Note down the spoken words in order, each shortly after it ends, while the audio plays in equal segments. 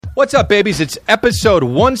What's up, babies? It's episode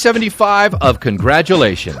 175 of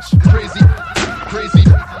Congratulations. Crazy, crazy,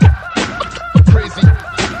 crazy,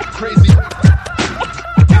 crazy.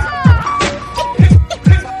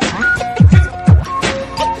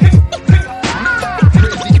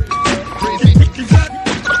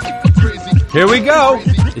 Here we go.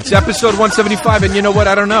 It's episode 175, and you know what?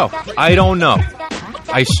 I don't know.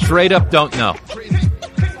 I straight up don't know.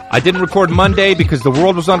 I didn't record Monday because the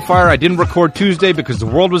world was on fire. I didn't record Tuesday because the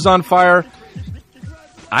world was on fire.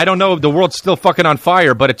 I don't know if the world's still fucking on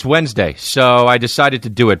fire, but it's Wednesday, so I decided to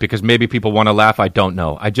do it because maybe people want to laugh. I don't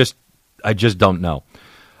know. I just don't know.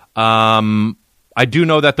 I do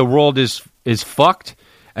know that the world is fucked,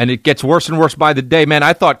 and it gets worse and worse by the day. Man,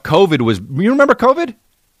 I thought COVID was... You remember COVID?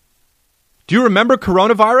 Do you remember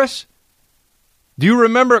coronavirus? Do you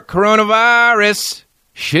remember coronavirus?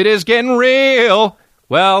 Shit is getting real.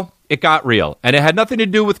 Well, it got real, and it had nothing to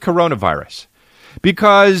do with coronavirus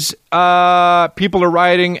because people are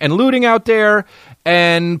rioting and looting out there,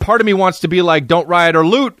 and part of me wants to be like, don't riot or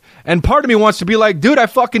loot, and part of me wants to be like, dude, I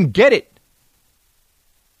fucking get it.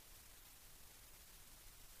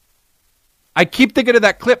 I keep thinking of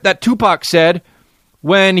that clip that Tupac said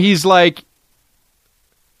when he's like,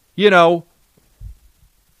 you know,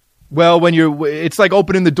 well, when it's like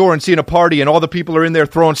opening the door and seeing a party and all the people are in there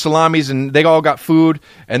throwing salamis and they all got food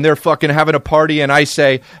and they're fucking having a party, and I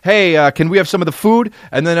say, hey, can we have some of the food?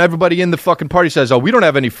 And then everybody in the fucking party says, oh, we don't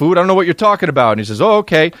have any food. I don't know what you're talking about. And he says, oh,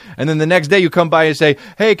 okay. And then the next day you come by and say,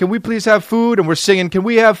 hey, can we please have food? And we're singing, can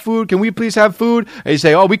we have food? Can we please have food? And you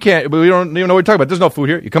say, oh, we can't. We don't even know what you're talking about. There's no food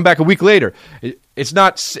here. You come back a week later. It's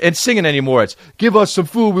not singing anymore. It's give us some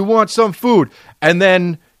food. We want some food. And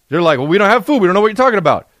then they're like, well, we don't have food. We don't know what you're talking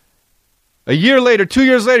about. A year later, 2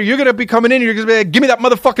 years later, you're going to be coming in and you're going to be like, give me that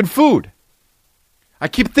motherfucking food. I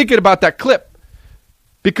keep thinking about that clip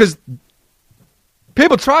because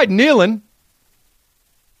people tried kneeling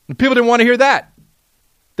and people didn't want to hear that.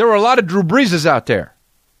 There were a lot of Drew Breeses out there.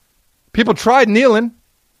 People tried kneeling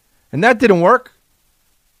and that didn't work.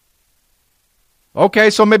 Okay,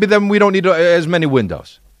 so maybe then we don't need as many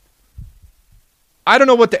windows. I don't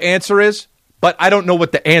know what the answer is, but I don't know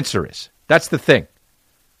what the answer is. That's the thing.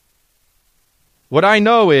 What I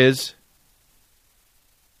know is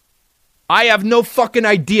I have no fucking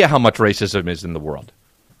idea how much racism is in the world.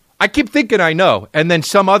 I keep thinking I know, and then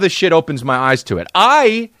some other shit opens my eyes to it.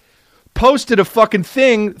 I posted a fucking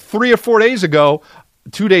thing 3 or 4 days ago,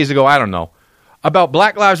 2 days ago, I don't know, about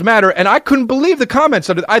Black Lives Matter, and I couldn't believe the comments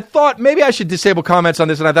under it. I thought maybe I should disable comments on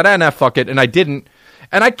this, and I thought, nah, fuck it, and I didn't.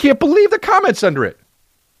 And I can't believe the comments under it.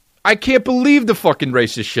 I can't believe the fucking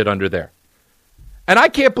racist shit under there. And I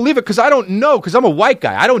can't believe it because I don't know, because I'm a white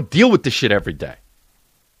guy. I don't deal with this shit every day.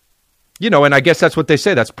 You know, and I guess that's what they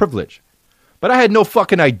say. That's privilege. But I had no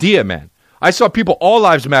fucking idea, man. I saw people, all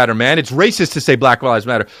lives matter, man. It's racist to say Black Lives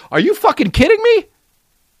Matter. Are you fucking kidding me?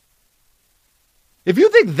 If you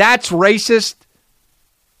think that's racist,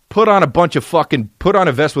 put on a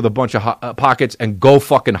vest with a bunch of pockets and go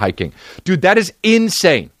fucking hiking. Dude, that is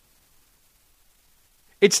insane.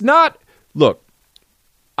 It's not, look.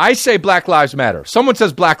 I say Black Lives Matter. Someone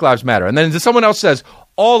says Black Lives Matter. And then someone else says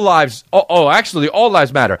all lives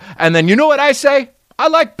matter. And then you know what I say? I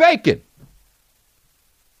like bacon.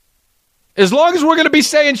 As long as we're going to be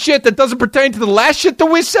saying shit that doesn't pertain to the last shit that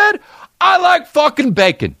we said, I like fucking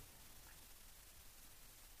bacon.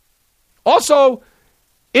 Also,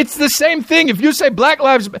 it's the same thing. If you say Black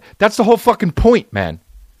Lives Matter, that's the whole fucking point, man.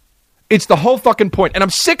 It's the whole fucking point. And I'm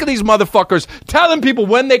sick of these motherfuckers telling people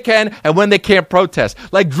when they can and when they can't protest.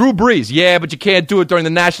 Like Drew Brees. Yeah, but you can't do it during the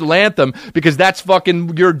national anthem because that's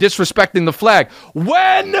fucking, you're disrespecting the flag.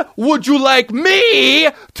 When would you like me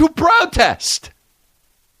to protest?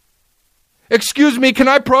 Excuse me, can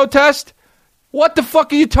I protest? What the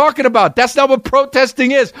fuck are you talking about? That's not what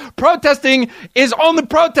protesting is. Protesting is only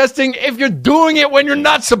protesting if you're doing it when you're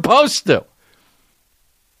not supposed to.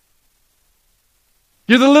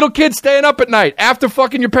 You're the little kid staying up at night after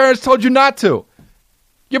fucking your parents told you not to.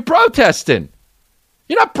 You're protesting.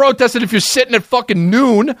 You're not protesting if you're sitting at fucking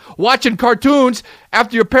noon watching cartoons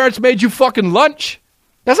after your parents made you fucking lunch.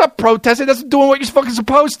 That's not protesting. That's doing what you're fucking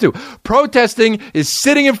supposed to. Protesting is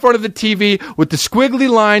sitting in front of the TV with the squiggly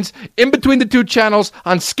lines in between the two channels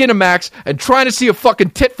on Skinamax and trying to see a fucking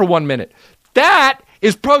tit for 1 minute. That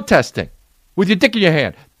is protesting with your dick in your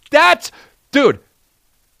hand. That's, dude.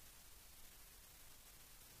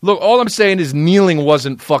 Look, all I'm saying is kneeling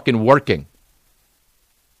wasn't fucking working.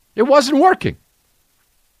 It wasn't working.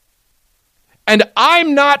 And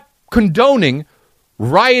I'm not condoning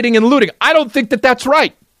rioting and looting. I don't think that that's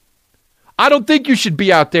right. I don't think you should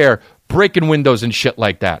be out there breaking windows and shit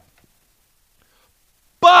like that.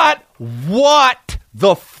 But What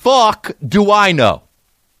the fuck do I know?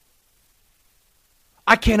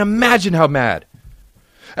 I can't imagine how mad.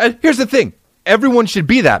 And here's the thing. Everyone should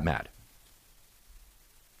be that mad.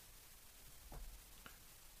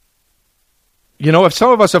 You know, if some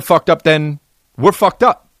of us are fucked up, then we're fucked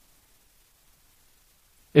up.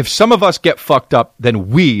 If some of us get fucked up, then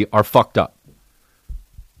we are fucked up.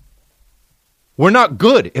 We're not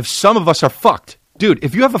good if some of us are fucked. Dude,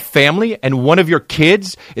 if you have a family and one of your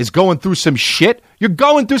kids is going through some shit, you're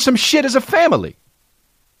going through some shit as a family.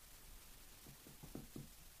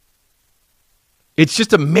 It's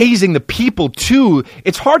just amazing the people, too.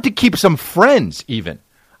 It's hard to keep some friends, even.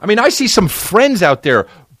 I mean, I see some friends out there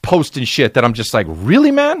posting shit that I'm just like,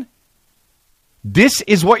 really, man? This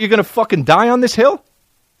is what you're going to fucking die on this hill?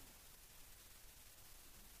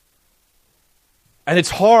 And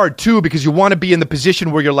it's hard, too, because you want to be in the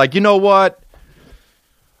position where you're like, you know what?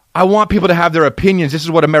 I want people to have their opinions. This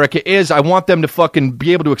is what America is. I want them to fucking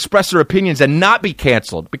be able to express their opinions and not be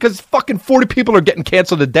canceled. Because fucking 40 people are getting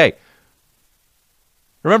canceled a day.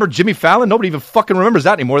 Remember Jimmy Fallon? Nobody even fucking remembers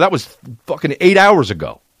that anymore. That was fucking 8 hours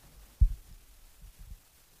ago.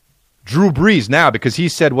 Drew Brees now, because he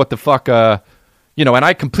said what the fuck, and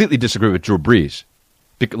I completely disagree with Drew Brees.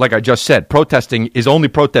 Like I just said, protesting is only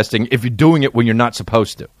protesting if you're doing it when you're not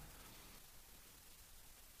supposed to.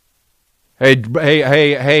 Hey, Drew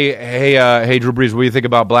Brees, what do you think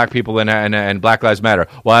about black people and Black Lives Matter?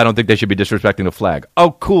 Well, I don't think they should be disrespecting the flag.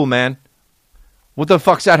 Oh, cool, man. What the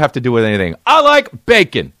fuck's that have to do with anything? I like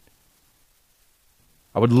bacon.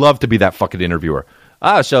 I would love to be that fucking interviewer.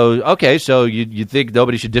 So you think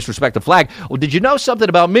nobody should disrespect the flag? Well, did you know something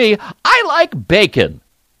about me? I like bacon.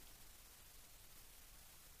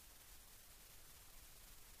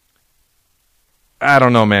 I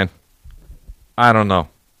don't know, man. I don't know.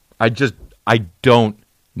 I don't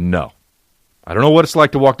know. I don't know what it's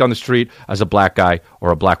like to walk down the street as a black guy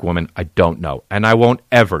or a black woman. I don't know. And I won't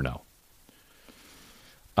ever know.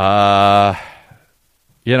 I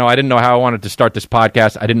didn't know how I wanted to start this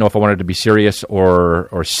podcast. I didn't know if I wanted to be serious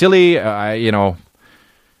or silly. I don't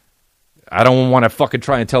want to fucking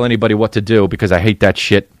try and tell anybody what to do because I hate that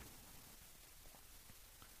shit.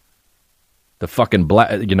 The fucking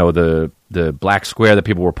black, the black square that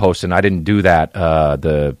people were posting. I didn't do that.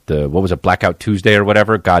 What was it, Blackout Tuesday or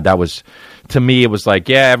whatever? God, that was, to me, it was like,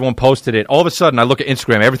 yeah, everyone posted it. All of a sudden, I look at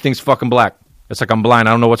Instagram, everything's fucking black. It's like I'm blind.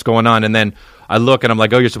 I don't know what's going on. And then I look and I'm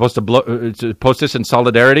like, oh, you're supposed to post this in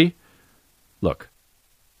solidarity? Look,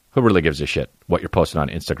 who really gives a shit what you're posting on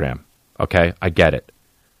Instagram? Okay, I get it.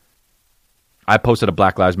 I posted a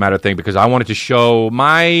Black Lives Matter thing because I wanted to show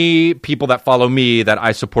my people that follow me that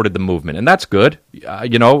I supported the movement. And that's good.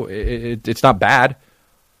 It's not bad.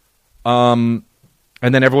 And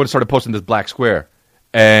then everyone started posting this black square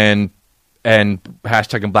and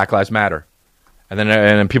hashtagging Black Lives Matter. And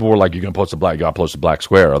then people were like, you're going to post you got to post a black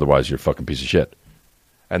square, otherwise you're a fucking piece of shit.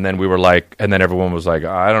 And then we were like, and then everyone was like,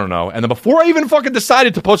 I don't know. And then before I even fucking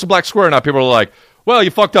decided to post a black square or not, people were like, well,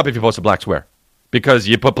 you fucked up if you post a black square. Because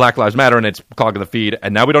you put Black Lives Matter and it's clogging the feed.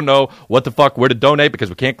 And now we don't know what the fuck, where to donate because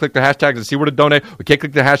we can't click the hashtags and see where to donate. We can't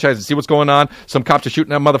click the hashtags and see what's going on. Some cops are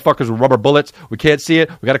shooting at motherfuckers with rubber bullets. We can't see it.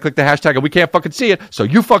 We got to click the hashtag and we can't fucking see it. So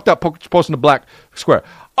you fucked up posting the black square.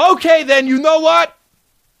 Okay, then you know what?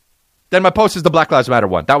 Then my post is the Black Lives Matter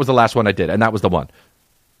one. That was the last one I did, and that was the one.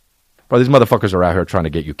 Bro, these motherfuckers are out here trying to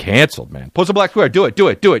get you canceled, man. Post a black square. Do it.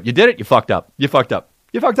 You did it. You fucked up.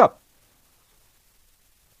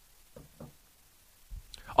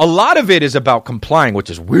 A lot of it is about complying, which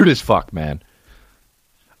is weird as fuck, man.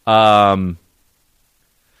 There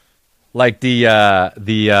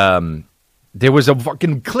was a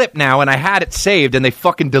fucking clip now, and I had it saved, and they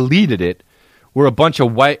fucking deleted it, where a bunch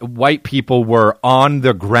of white people were on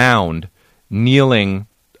the ground kneeling,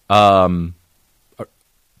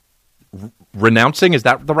 renouncing, is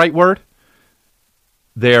that the right word?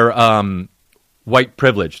 Their white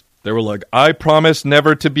privilege. They were like, I promise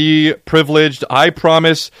never to be privileged. I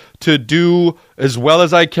promise to do as well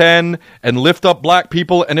as I can and lift up black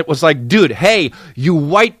people. And it was like, dude, hey, you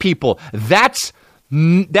white people, that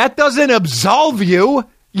doesn't absolve you.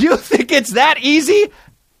 You think it's that easy?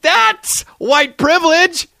 That's white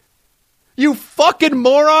privilege. You fucking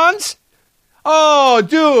morons. Oh,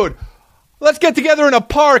 dude, let's get together in a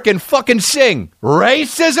park and fucking sing.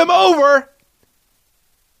 Racism over.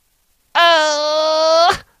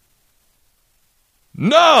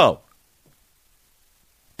 No!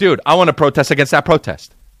 Dude, I want to protest against that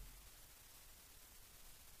protest.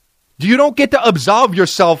 You don't get to absolve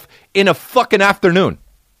yourself in a fucking afternoon.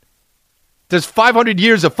 There's 500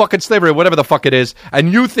 years of fucking slavery, whatever the fuck it is,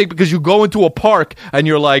 and you think because you go into a park and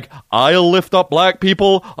you're like, I'll lift up black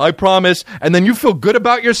people, I promise, and then you feel good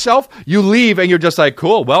about yourself, you leave and you're just like,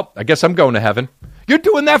 cool, well, I guess I'm going to heaven. You're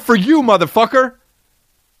doing that for you, motherfucker.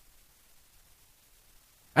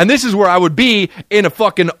 And this is where I would be in a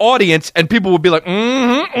fucking audience and people would be like,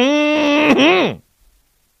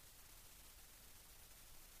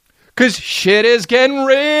 because shit is getting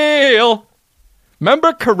real.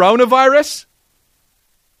 Remember coronavirus?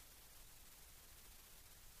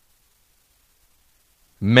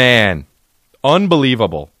 Man,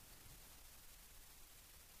 unbelievable.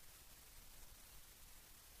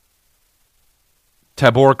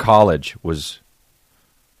 Tabor College was...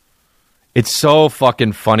 It's so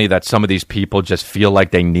fucking funny that some of these people just feel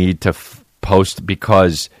like they need to post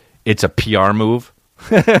because it's a PR move.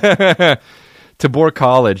 Tabor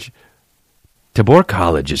College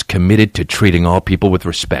is committed to treating all people with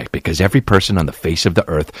respect because every person on the face of the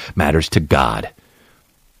earth matters to God.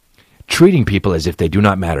 Treating people as if they do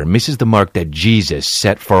not matter misses the mark that Jesus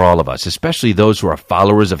set for all of us, especially those who are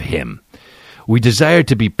followers of Him. We desire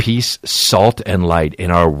to be peace, salt, and light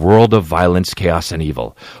in our world of violence, chaos, and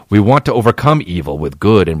evil. We want to overcome evil with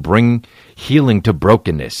good and bring healing to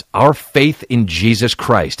brokenness. Our faith in Jesus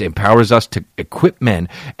Christ empowers us to equip men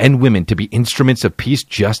and women to be instruments of peace,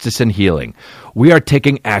 justice, and healing. We are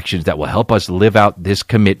taking actions that will help us live out this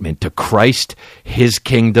commitment to Christ, His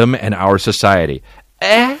kingdom, and our society.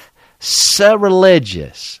 So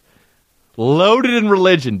religious. Loaded in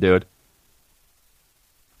religion, dude.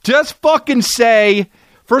 Just fucking say,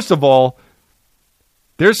 first of all,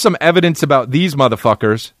 there's some evidence about these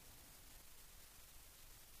motherfuckers.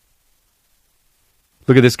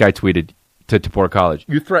 Look at this guy tweeted to Tabor College.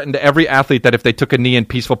 You threatened every athlete that if they took a knee in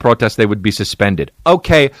peaceful protest, they would be suspended.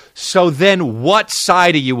 Okay, so then what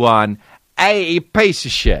side are you on? A piece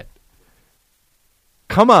of shit.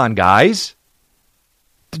 Come on, guys.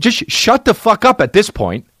 Just shut the fuck up at this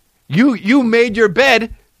point. You made your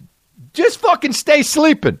bed. Just fucking stay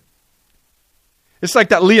sleeping. It's like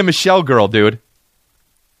that Lea Michele girl, dude.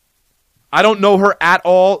 I don't know her at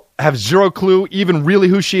all. Have zero clue even really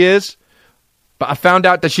who she is. But I found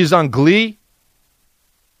out that she's on Glee.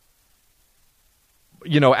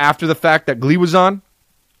 You know, after the fact that Glee was on.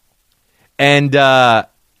 And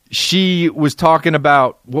she was talking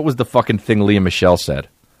about, what was the fucking thing Lea Michele said?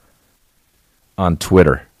 On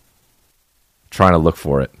Twitter. Trying to look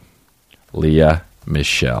for it. Lea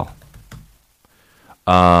Michele.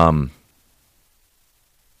 Can't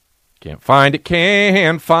find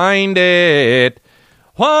it.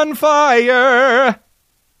 On fire.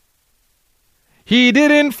 He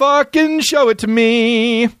didn't fucking show it to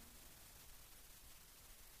me.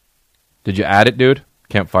 Did you add it, dude?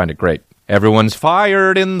 Can't find it. Great. Everyone's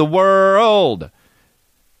fired in the world.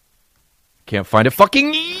 Can't find it.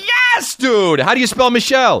 Fucking yes, dude. How do you spell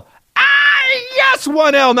Michelle? Yes,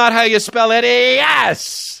 one L, not how you spell it.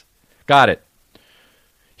 Yes. Got it.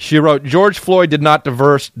 She wrote, George Floyd did not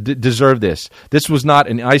deserve this. This was not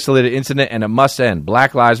an isolated incident, and it must end.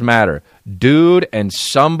 Black Lives Matter. Dude, and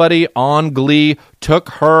somebody on Glee took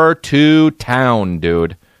her to town,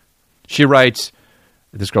 dude. She writes,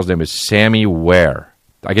 this girl's name is Sammy Ware.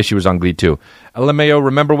 I guess she was on Glee, too. LMAO,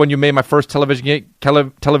 remember when you made my first television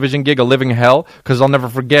gig a living hell? Because I'll never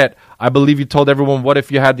forget. I believe you told everyone, what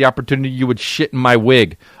if you had the opportunity, you would shit in my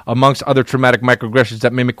wig, amongst other traumatic microaggressions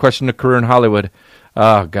that made me question a career in Hollywood.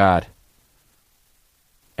 Oh, God.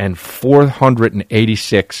 And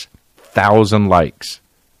 486,000 likes.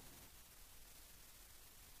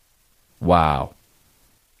 Wow.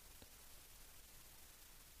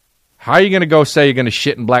 How are you going to go say you're going to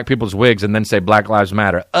shit in black people's wigs and then say Black Lives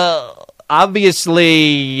Matter?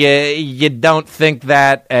 Obviously, you don't think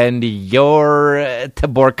that, and you're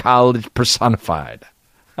Tabor College personified.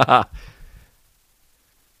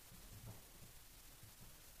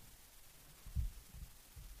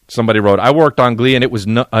 Somebody wrote, I worked on Glee, and it was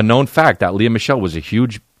a known fact that Lea Michele was a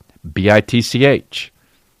huge bitch.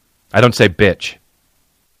 I don't say bitch.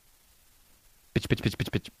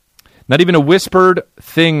 Bitch. Not even a whispered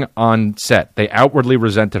thing on set. They outwardly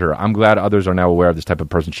resented her. I'm glad others are now aware of this type of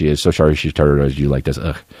person she is. So sorry she terrorized you like this.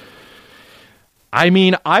 Ugh. I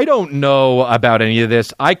mean, I don't know about any of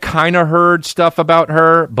this. I kind of heard stuff about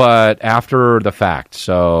her, but after the fact.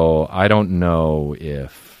 So I don't know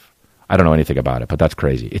anything about it, but that's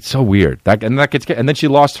crazy. It's so weird. And then she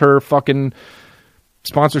lost her fucking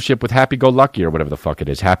sponsorship with Happy Go Lucky or whatever the fuck it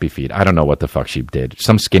is. Happy Feet. I don't know what the fuck she did.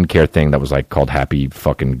 Some skincare thing that was like called Happy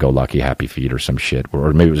fucking Go Lucky Happy Feet or some shit.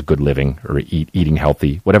 Or maybe it was Good Living or Eating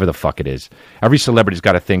Healthy. Whatever the fuck it is. Every celebrity's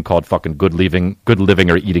got a thing called fucking Good Living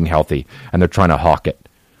or Eating Healthy, and they're trying to hawk it.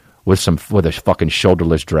 with a fucking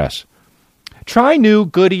shoulderless dress. Try new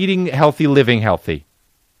good eating, healthy living, healthy.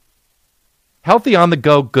 Healthy on the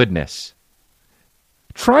go goodness.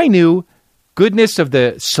 Try new goodness of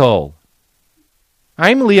the soul.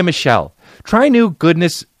 I'm Leah Michelle. Try new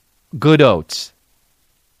goodness, good oats.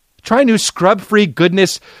 Try new scrub-free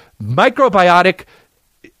goodness, microbiotic,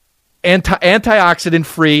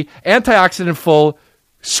 antioxidant-free, antioxidant-full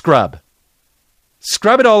scrub.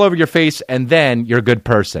 Scrub it all over your face, and then you're a good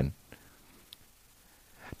person.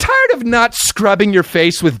 Tired of not scrubbing your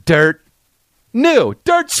face with dirt? New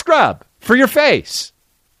dirt scrub for your face.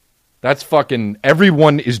 That's fucking,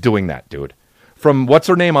 everyone is doing that, dude. From what's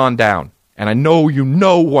her name on down. And I know you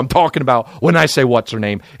know who I'm talking about when I say what's her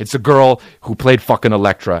name. It's a girl who played fucking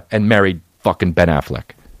Elektra and married fucking Ben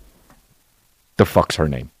Affleck. The fuck's her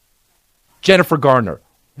name? Jennifer Garner.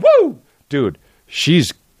 Woo! Dude,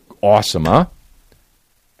 she's awesome, huh?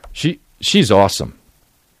 She's awesome.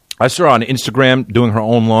 I saw her on Instagram doing her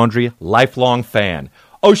own laundry. Lifelong fan.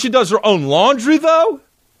 Oh, she does her own laundry, though?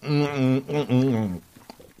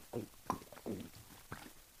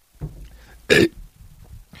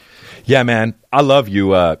 Yeah, man. I love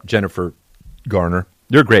you, Jennifer Garner.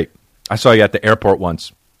 You're great. I saw you at the airport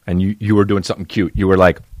once, and you were doing something cute. You were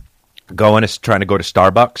like trying to go to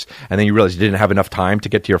Starbucks, and then you realized you didn't have enough time to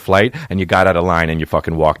get to your flight, and you got out of line and you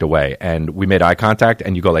fucking walked away. And we made eye contact,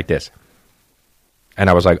 and you go like this. And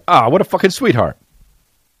I was like, oh, what a fucking sweetheart.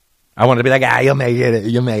 I wanted to be like, you'll make it.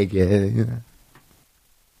 You'll make it.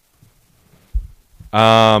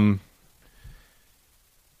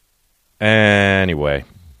 Anyway.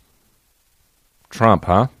 Trump,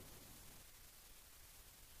 huh?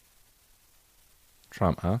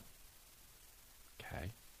 Okay. A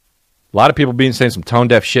lot of people saying some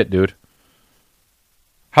tone-deaf shit, dude.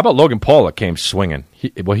 How about Logan Paul that came swinging?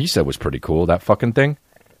 What he said was pretty cool, that fucking thing.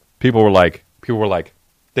 They were like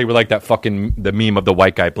that fucking, the meme of the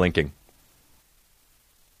white guy blinking.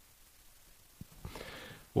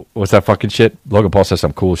 What's that fucking shit? Logan Paul says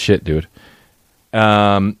some cool shit, dude.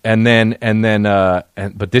 But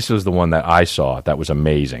this was the one that I saw that was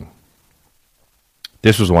amazing.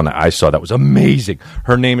 Her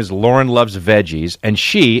name is Lauren Loves Veggies, and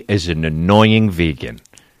she is an annoying vegan.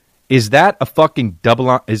 Is that a fucking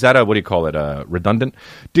is that a, what do you call it, redundant?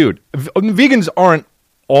 Dude, vegans aren't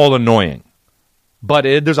all annoying. But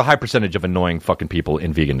there's a high percentage of annoying fucking people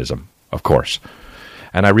in veganism, of course.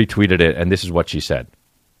 And I retweeted it, and this is what she said.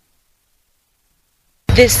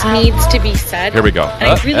 This needs to be said. Here we go.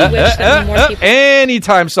 And I really wish that more people...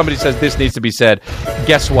 Anytime somebody says this needs to be said,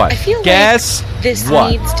 guess what? I feel guess like this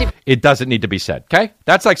what? needs to... It doesn't need to be said, okay?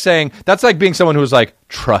 That's like being someone who's like,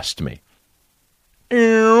 trust me.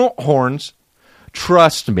 Horns.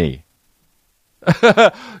 Trust me.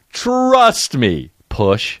 Trust me.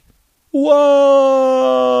 Push.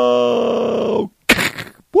 Whoa!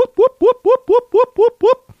 Whoop, whoop, whoop, whoop, whoop, whoop, whoop,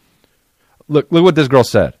 whoop. Look what this girl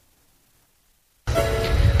said.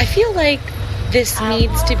 I feel like this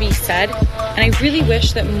needs to be said, and I really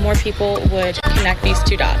wish that more people would connect these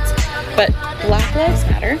two dots. But Black Lives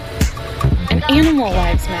Matter, and animal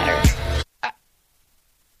lives matter.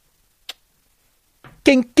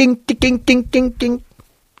 Ging, ging, ging, ging, ging, ging.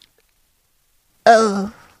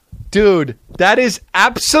 Oh. Dude, that is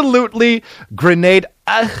absolutely grenade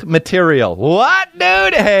material. What,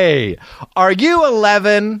 dude? Hey, are you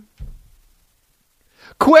 11?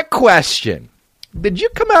 Quick question. Did you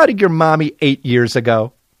come out of your mommy 8 years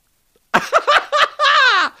ago?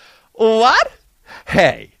 What?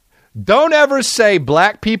 Hey, don't ever say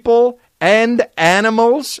black people and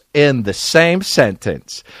animals in the same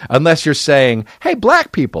sentence. Unless you're saying, hey,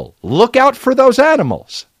 black people, look out for those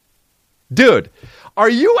animals. Dude, are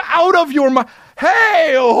you out of your mind?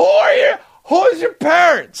 Hey, who are you? Who's your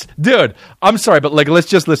parents? Dude, I'm sorry, but like, let's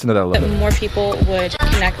just listen to that a little bit. More people would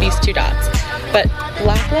connect these two dots. But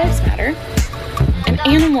Black Lives Matter, and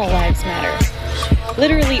animal lives matter.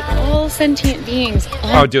 Literally all sentient beings.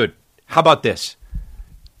 Oh, dude, how about this?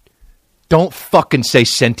 Don't fucking say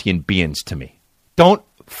sentient beings to me. Don't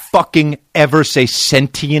fucking ever say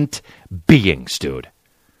sentient beings, dude.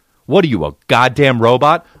 What are you, a goddamn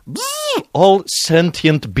robot? All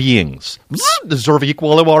sentient beings deserve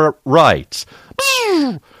equal rights.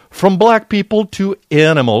 From black people to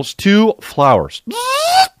animals to flowers.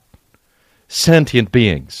 Sentient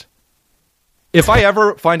beings. If I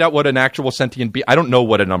ever find out what an actual sentient being, I don't know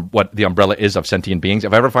what the umbrella is of sentient beings.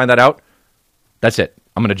 If I ever find that out, that's it.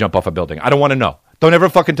 I'm going to jump off a building. I don't want to know. Don't ever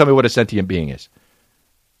fucking tell me what a sentient being is.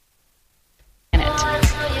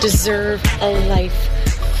 Deserve a life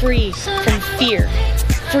free from fear,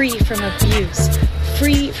 free from abuse,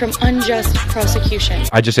 free from unjust prosecution.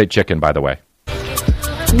 I just ate chicken, by the way.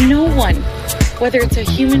 No one, whether it's a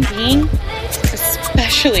human being,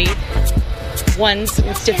 especially ones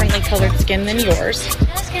with differently colored skin than yours,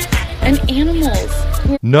 and animals.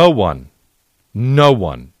 No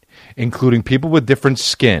one, including people with different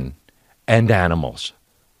skin and animals.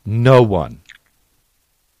 No one,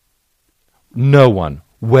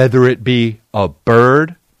 whether it be a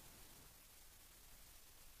bird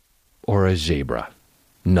or a zebra.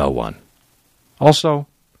 No one. Also,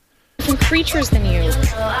 different creatures than you.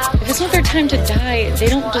 If it's not their time to die, they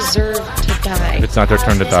don't deserve to die. it's not their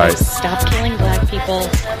turn to die. So stop killing black people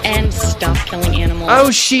and stop killing animals.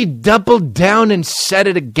 Oh, she doubled down and said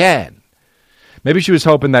it again. Maybe she was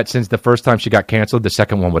hoping that since the first time she got canceled, the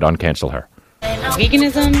second one would uncancel her.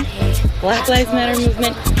 Veganism, Black Lives Matter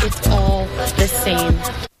movement, it's all the same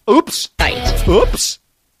Oops. fight. Oops.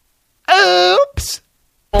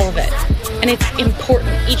 All of it. And it's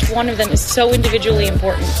important. Each one of them is so individually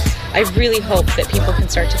important. I really hope that people can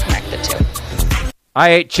start to connect the two.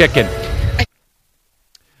 I ate chicken.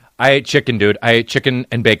 Dude. I ate chicken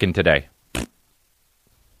and bacon today.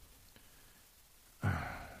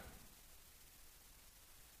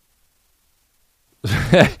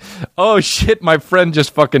 Oh, shit. My friend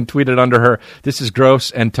just fucking tweeted under her. This is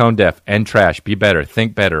gross and tone deaf and trash. Be better.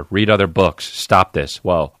 Think better. Read other books. Stop this.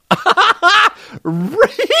 Whoa.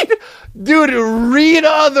 Read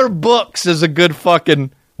other books is a good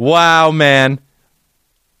fucking... Wow, man.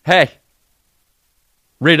 Hey.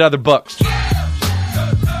 Read other books.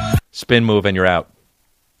 Spin move and you're out.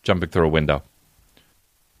 Jumping through a window.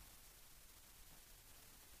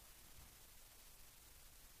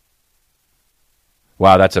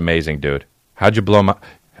 Wow, that's amazing, dude. How'd you blow my...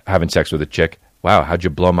 Having sex with a chick. Wow, how'd you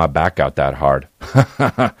blow my back out that hard?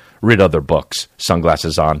 Read other books.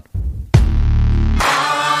 Sunglasses on.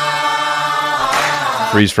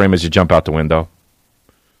 Freeze frame as you jump out the window.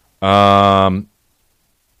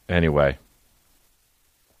 Anyway.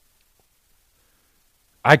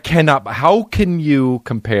 I cannot... How can you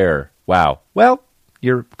compare... Wow. Well,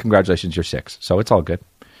 congratulations, you're 6, so it's all good.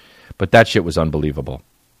 But that shit was unbelievable.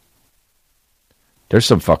 There's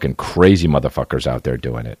some fucking crazy motherfuckers out there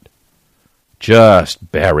doing it.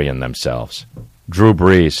 Just burying themselves. Drew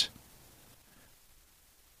Brees.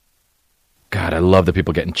 God, I love the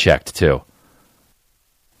people getting checked, too.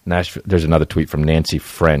 Nashville. There's another tweet from Nancy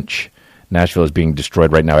French. Nashville is being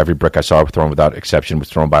destroyed right now. Every brick I saw thrown without exception was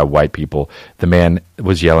thrown by white people. The man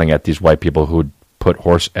was yelling at these white people who'd put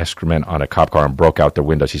horse excrement on a cop car and broke out their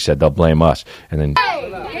windows. He said, they'll blame us. And then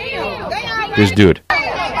this dude.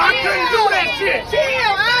 I couldn't do that shit.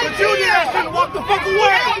 But you did that shit. Walk the fuck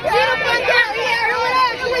away.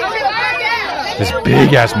 This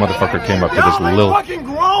big ass motherfucker came up to this little... fucking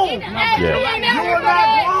grown. Yeah. You are not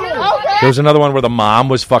grown. There was another one where the mom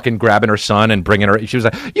was fucking grabbing her son and bringing her... She was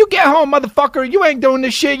like, you get home, motherfucker. You ain't doing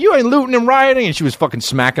this shit. You ain't looting and rioting. And she was fucking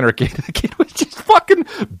smacking her kid. The kid was just fucking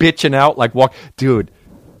bitching out like, dude.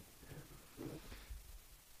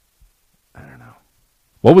 I don't know.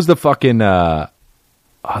 What was the fucking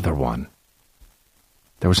other one?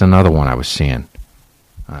 There was another one I was seeing.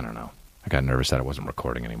 I don't know. I got nervous that it wasn't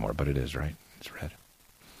recording anymore, but it is, right? It's red.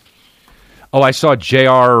 Oh, I saw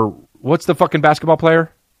J.R. What's the fucking basketball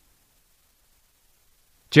player?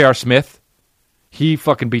 J.R. Smith. He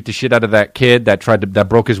fucking beat the shit out of that kid that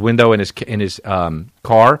broke his window in his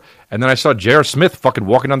car. And then I saw J.R. Smith fucking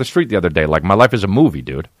walking down the street the other day. Like, my life is a movie,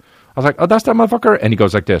 dude. I was like, oh, that's that motherfucker? And he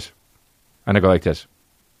goes like this. And I go like this.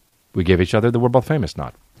 We gave each other the we're both famous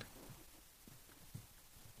nod.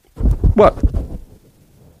 What?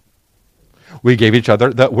 We gave each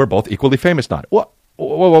other the we're both equally famous nod. What?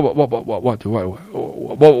 What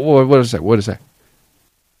is that? What is that?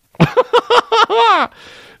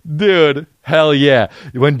 Dude, hell yeah.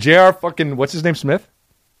 When JR fucking, what's his name, Smith,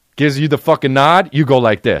 gives you the fucking nod, you go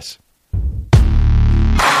like this.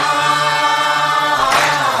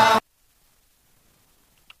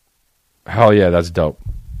 Hell yeah, that's dope.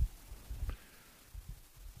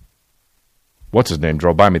 What's his name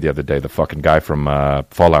drove by me the other day, the fucking guy from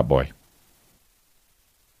Fall Out Boy.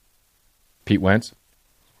 Pete Wentz.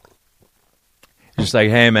 Just like,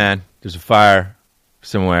 hey man, there's a fire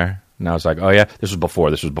somewhere. And I was like, oh yeah, this was before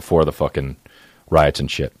the fucking riots and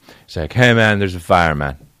shit. He's like, hey man, there's a fire,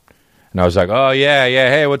 man. And I was like, oh yeah,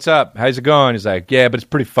 hey, what's up? How's it going? He's like, yeah, but it's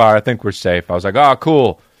pretty far. I think we're safe. I was like, oh,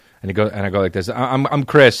 cool. And I go like this. I'm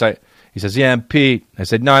Chris. He says, yeah, I'm Pete. I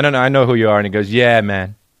said, no, I know who you are. And he goes, yeah,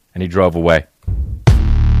 man. And he drove away.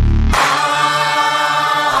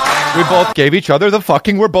 We both gave each other the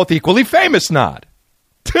fucking we're both equally famous nod.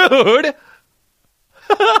 Dude.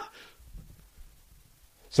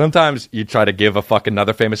 Sometimes you try to give a fucking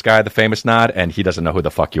another famous guy the famous nod, and he doesn't know who the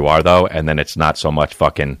fuck you are, though, and then it's not so much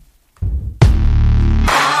fucking...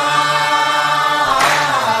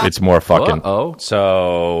 It's more fucking... Uh-oh.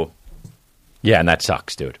 So, yeah, and that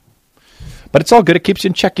sucks, dude. But it's all good. It keeps you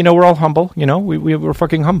in check. You know, we're all humble. You know, we're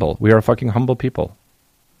fucking humble. We are fucking humble people.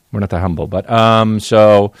 We're not that humble, but,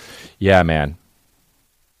 so, yeah, man.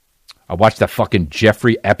 I watched that fucking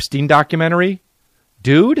Jeffrey Epstein documentary.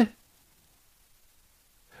 Dude...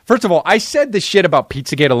 First of all, I said this shit about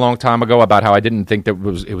Pizzagate a long time ago about how I didn't think that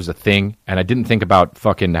it was a thing, and I didn't think about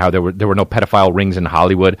fucking how there were no pedophile rings in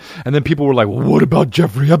Hollywood. And then people were like, "Well, what about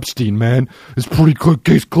Jeffrey Epstein, man? It's pretty good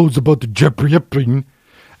case closed about the Jeffrey Epstein."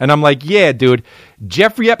 And I'm like, "Yeah, dude,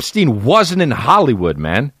 Jeffrey Epstein wasn't in Hollywood,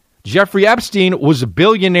 man. Jeffrey Epstein was a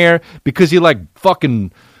billionaire because he like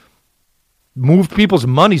fucking moved people's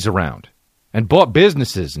monies around and bought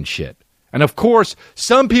businesses and shit." And of course,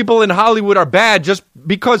 some people in Hollywood are bad just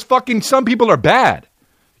because fucking some people are bad.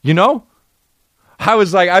 You know? I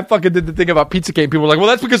was like, I fucking did the thing about Pizzagate. People were like, well,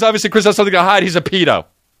 that's because obviously Chris has something to hide. He's a pedo.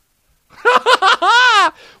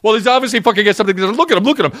 Well, he's obviously fucking got something to hide. Look at him.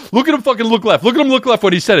 Look at him. Look at him fucking look left. Look at him look left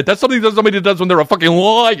when he said it. That's something that somebody does when they're a fucking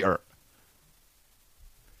liar.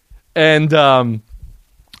 And,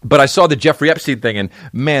 but I saw the Jeffrey Epstein thing, and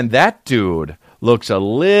man, that dude looks a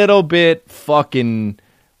little bit fucking...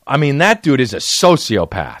 I mean, that dude is a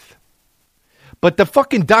sociopath. But the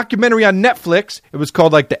fucking documentary on Netflix, it was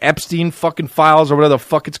called like the Epstein fucking Files or whatever the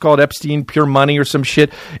fuck it's called, Epstein Pure Money or some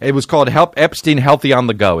shit. It was called Epstein Healthy on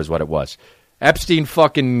the Go is what it was. Epstein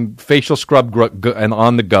fucking facial scrub and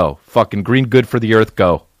on the go. Fucking green good for the earth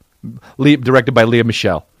go. Directed by Leah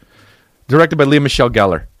Michelle. Directed by Leah Michelle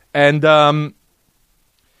Gellar.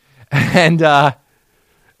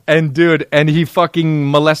 And dude, and he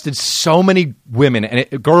fucking molested so many women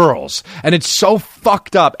and girls, and it's so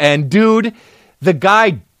fucked up. And dude, the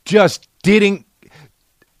guy just didn't.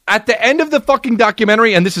 At the end of the fucking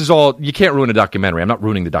documentary, and this is all, you can't ruin a documentary. I'm not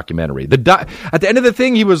ruining the documentary. At the end of the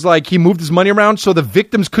thing, he was like, he moved his money around so the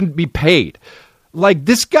victims couldn't be paid. Like,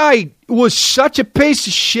 this guy was such a piece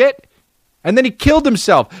of shit. And then he killed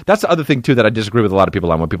himself. That's the other thing, too, that I disagree with a lot of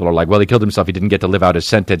people on when people are like, well, he killed himself. He didn't get to live out his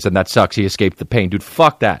sentence, and that sucks. He escaped the pain. Dude,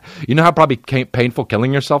 fuck that. You know how probably painful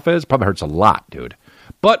killing yourself is? Probably hurts a lot, dude.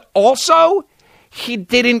 But also, he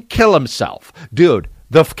didn't kill himself. Dude,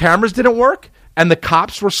 the cameras didn't work, and the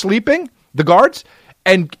cops were sleeping, the guards,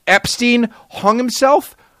 and Epstein hung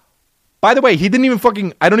himself. By the way, he didn't even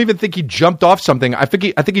fucking... I don't even think he jumped off something. I think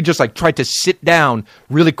he just like tried to sit down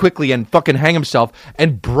really quickly and fucking hang himself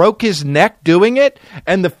and broke his neck doing it.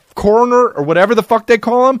 And the coroner or whatever the fuck they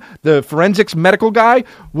call him, the forensics medical guy,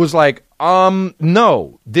 was like,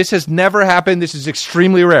 no, this has never happened. This is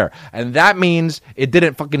extremely rare. And that means it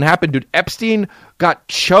didn't fucking happen, dude. Epstein got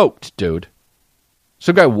choked, dude.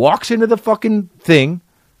 Some guy walks into the fucking thing,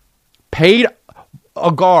 paid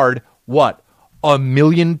a guard, what? $1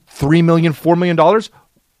 million, $3 million, $4 million.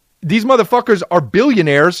 These motherfuckers are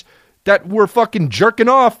billionaires that were fucking jerking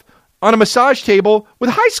off on a massage table with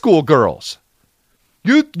high school girls.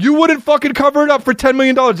 You wouldn't fucking cover it up for $10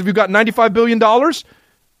 million if you got $95 billion?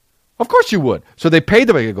 Of course you would. So they paid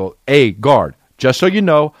them. They go, hey, guard, just so you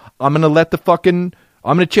know, I'm going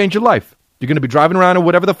to change your life. You're going to be driving around in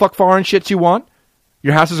whatever the fuck foreign shits you want.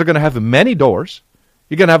 Your houses are going to have many doors.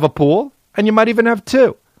 You're going to have a pool, and you might even have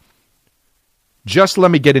two. Just let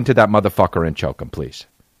me get into that motherfucker and choke him, please.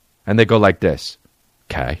 And they go like this.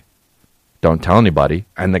 Okay. Don't tell anybody.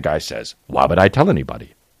 And the guy says, why would I tell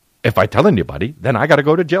anybody? If I tell anybody, then I got to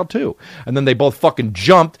go to jail too. And then they both fucking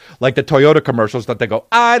jumped like the Toyota commercials that they go,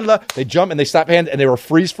 they jump and they slap hands and they were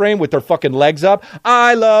freeze frame with their fucking legs up.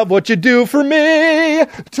 I love what you do for me,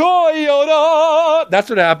 Toyota. That's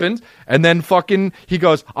what happens. And then fucking, he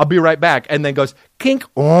goes, I'll be right back. And then goes, kink,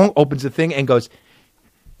 opens the thing and goes,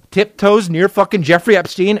 tiptoes near fucking Jeffrey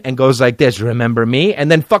Epstein and goes like this, remember me?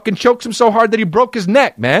 And then fucking chokes him so hard that he broke his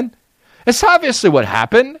neck, man. It's obviously what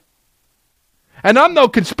happened. And I'm no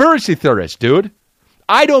conspiracy theorist, dude.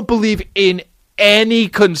 I don't believe in any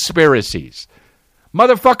conspiracies.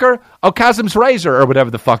 Motherfucker, Occam's razor or whatever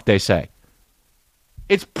the fuck they say.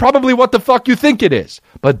 It's probably what the fuck you think it is.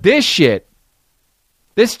 But this shit,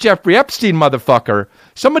 this Jeffrey Epstein motherfucker,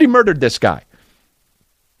 somebody murdered this guy.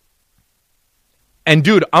 And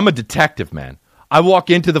dude, I'm a detective, man. I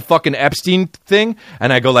walk into the fucking Epstein thing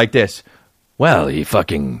and I go like this. Well, he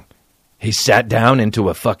sat down into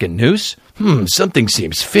a fucking noose? Something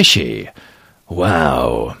seems fishy.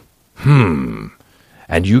 Wow. And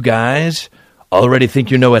you guys already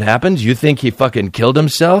think you know what happened? You think he fucking killed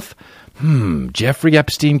himself? Jeffrey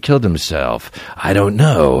Epstein killed himself. I don't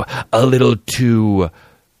know. A little too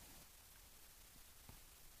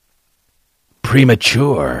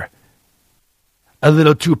premature. A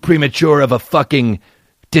little too premature of a fucking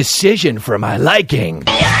decision for my liking.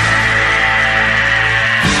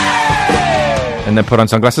 And then put on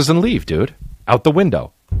sunglasses and leave, dude. Out the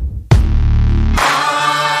window.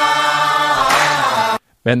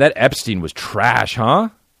 Man, that Epstein was trash, huh?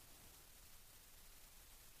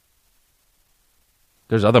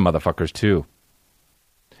 There's other motherfuckers, too.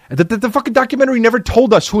 The fucking documentary never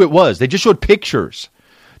told us who it was. They just showed pictures.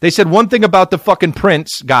 They said one thing about the fucking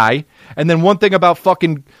Prince guy, and then one thing about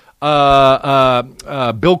fucking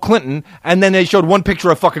Bill Clinton, and then they showed one picture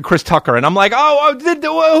of fucking Chris Tucker. And I'm like,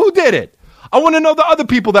 who did it? I want to know the other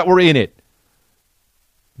people that were in it.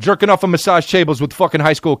 Jerking off on massage tables with fucking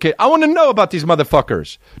high school kids. I want to know about these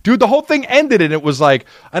motherfuckers. Dude, the whole thing ended, and it was like,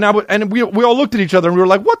 and we all looked at each other, and we were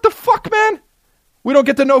like, what the fuck, man? We don't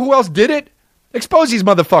get to know who else did it? Expose these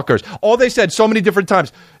motherfuckers. All they said so many different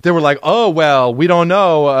times, they were like, oh, well, we don't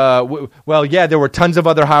know. Well, yeah, there were tons of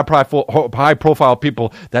other high profile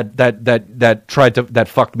people that tried to, that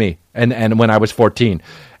fucked me. And when I was 14.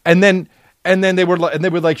 And then they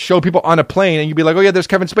would like show people on a plane, and you'd be like, oh yeah, there's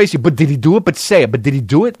Kevin Spacey. But did he do it? But say it. But did he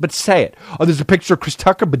do it? But say it. Oh, there's a picture of Chris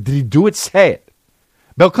Tucker. But did he do it? Say it.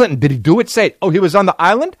 Bill Clinton, did he do it? Say it. Oh, he was on the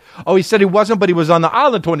island? Oh, he said he wasn't, but he was on the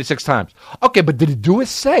island 26 times. Okay, but did he do it?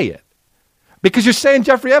 Say it. Because you're saying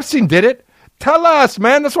Jeffrey Epstein did it. Tell us,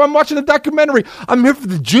 man. That's why I'm watching the documentary. I'm here for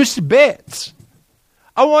the juicy bits.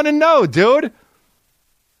 I want to know, dude.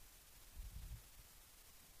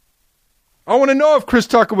 I want to know if Chris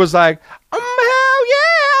Tucker was like, hell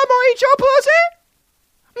yeah, I'm going to eat your pussy.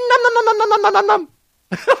 Nom, nom, nom, nom, nom, nom, nom, nom.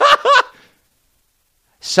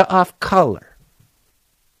 So off color.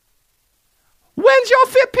 When's your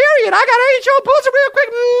fifth period? I got to eat your pussy real quick.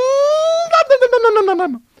 Nom, nom, nom, nom, nom, nom,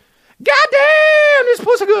 nom. Goddamn, this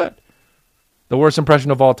pussy good. The worst impression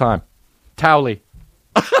of all time. Towley.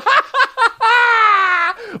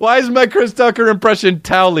 Why is my Chris Tucker impression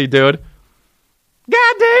Towley, dude?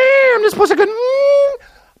 Goddamn, this pussy good.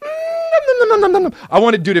 I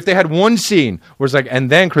wanted, dude, if they had one scene where it's like, and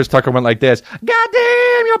then Chris Tucker went like this,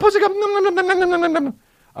 goddamn, your pussy good.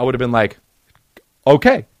 I would have been like,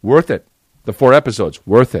 okay, worth it. The 4 episodes,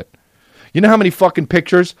 worth it. You know how many fucking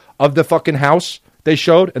pictures of the fucking house they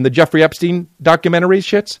showed in the Jeffrey Epstein documentary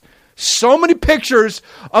shits? So many pictures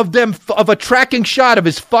of them, of a tracking shot of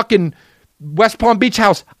his fucking West Palm Beach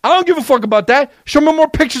house. I don't give a fuck about that. Show me more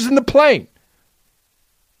pictures in the plane.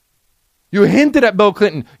 You hinted at Bill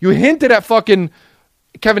Clinton. You hinted at fucking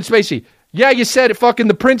Kevin Spacey. Yeah, you said it, fucking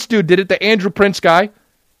the Prince dude did it, the Andrew Prince guy.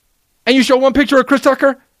 And you show one picture of Chris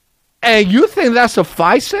Tucker? And you think that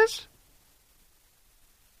suffices?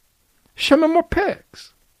 Show me more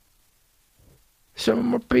pics. Show me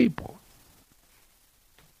more people.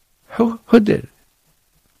 Who did it?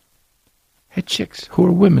 Hey, chicks, who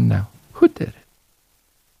are women now? Who did it?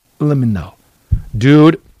 Let me know.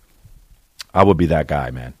 Dude, I would be that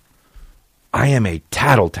guy, man. I am a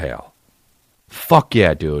tattletale. Fuck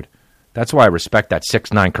yeah, dude. That's why I respect that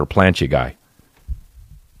 6'9" Kerplanchi guy.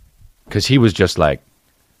 Because he was just like,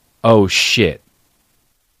 oh shit,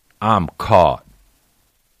 I'm caught.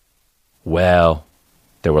 Well,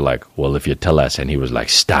 they were like, well, if you tell us. And he was like,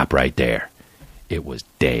 stop right there. It was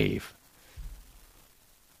Dave.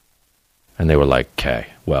 And they were like, okay,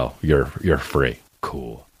 well, you're free.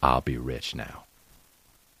 Cool. I'll be rich now.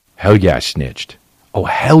 Hell yeah, I snitched. Oh,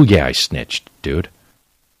 hell yeah, I snitched, dude.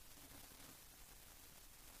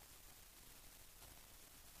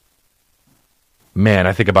 Man,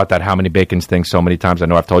 I think about that How Many Bacons thing so many times. I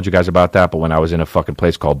know I've told you guys about that, but when I was in a fucking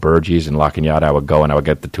place called Burgie's in La Canyada, I would go and I would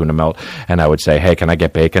get the tuna melt, and I would say, hey, can I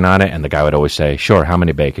get bacon on it? And the guy would always say, sure, how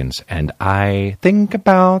many bacons? And I think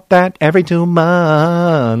about that every 2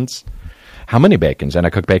 months. How many bacons? And I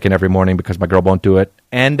cook bacon every morning because my girl won't do it.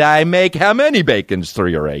 And I make how many bacons?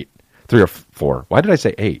 3 or 8? 3 or 4. Why did I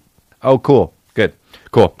say 8? Oh, cool. Good.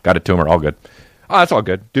 Cool. Got a tumor. All good. Oh, that's all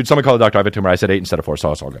good. Dude, somebody called the doctor. I have a tumor. I said 8 instead of 4,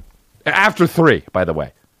 so it's all good. After 3, by the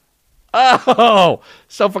way. Oh,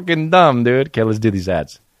 so fucking dumb, dude. Okay, let's do these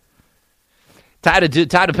ads. Time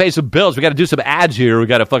to pay some bills. We got to do some ads here. We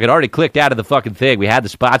got to fucking already clicked out of the fucking thing. We had the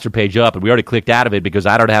sponsor page up, and we already clicked out of it because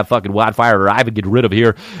I don't have fucking wildfire or Ivan get rid of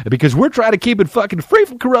here because we're trying to keep it fucking free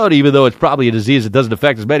from corona, even though it's probably a disease that doesn't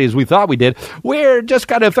affect as many as we thought we did. Where just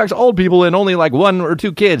kind of affects old people and only like 1 or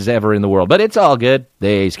 2 kids ever in the world. But it's all good.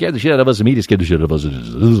 They scared the shit out of us. The media scared the shit out of us.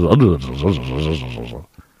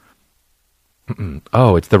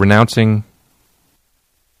 Oh, it's the renouncing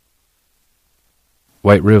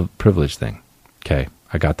white privilege thing. Okay,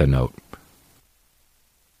 I got the note.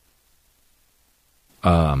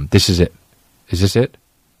 This is it. Is this it?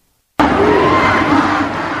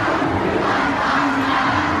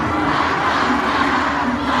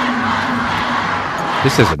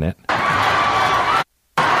 This isn't it.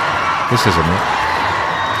 This isn't it.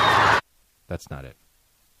 That's not it.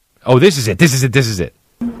 Oh, this is it. This is it. This is it.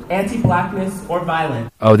 Anti-blackness or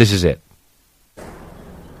violence. Oh, this is it.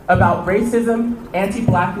 About racism,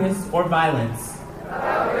 anti-blackness or violence.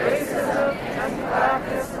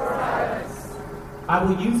 I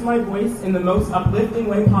will use my voice in the most uplifting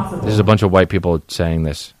way possible. This is a bunch of white people saying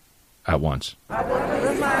this at once.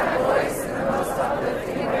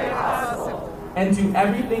 And do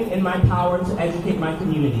everything in my power to educate my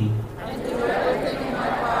community.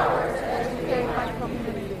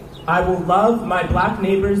 I will love my black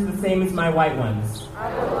neighbors the same as my white ones.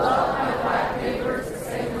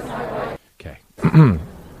 Okay.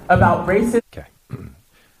 About racism. Okay.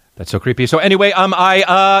 That's so creepy. So anyway,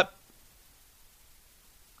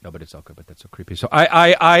 no, but it's all good, but that's so creepy. So dude,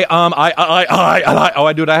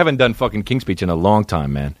 I haven't done fucking King Speech in a long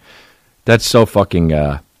time, man. That's so fucking,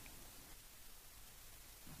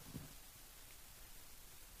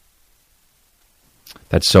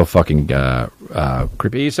 that's so fucking,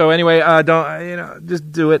 creepy. So anyway,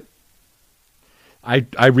 just do it. I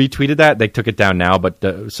retweeted that. They took it down now, but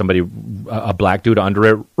somebody, a black dude under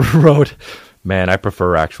it wrote, man, I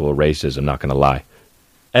prefer actual racism, not going to lie.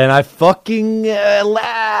 And I fucking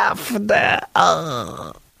laughed.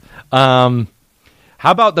 How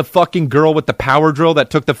about the fucking girl with the power drill that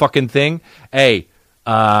took the fucking thing? Hey,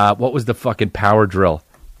 what was the fucking power drill?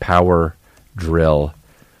 Power drill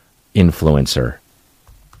influencer.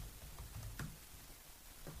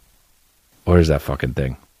 Where's that fucking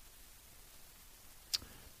thing?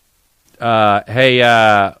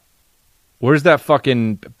 Hey, where's that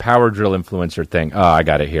fucking power drill influencer thing? Oh, I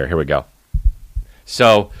got it here. Here we go.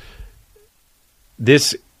 So,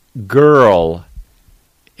 this girl,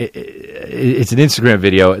 it's an Instagram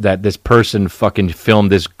video that this person fucking filmed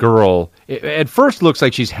this girl. It at first looks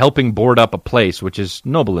like she's helping board up a place, which is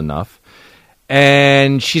noble enough.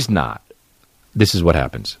 And she's not. This is what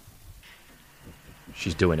happens.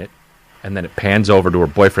 She's doing it. And then it pans over to her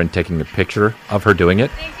boyfriend taking a picture of her doing it.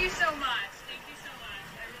 Thank you so much. Thank you so much.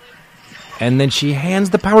 And then she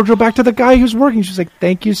hands the power drill back to the guy who's working. She's like,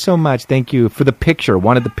 thank you so much. Thank you for the picture.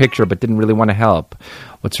 Wanted the picture, but didn't really want to help.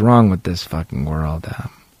 What's wrong with this fucking world?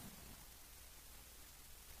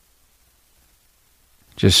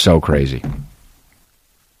 Just so crazy.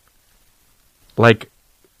 Like,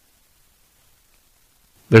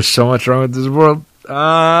 there's so much wrong with this world. Boy.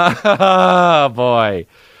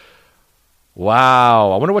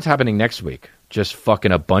 Wow. I wonder what's happening next week. Just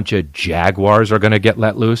fucking a bunch of jaguars are going to get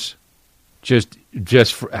let loose. Where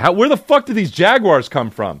the fuck did these jaguars come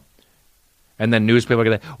from? And then news people are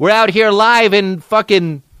going to, we're out here live in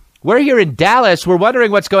fucking, we're here in Dallas. We're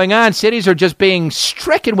wondering what's going on. Cities are just being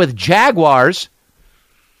stricken with jaguars.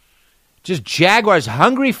 Just jaguars,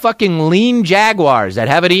 hungry fucking lean jaguars that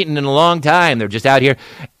haven't eaten in a long time. They're just out here.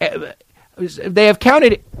 They have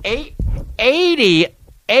counted 80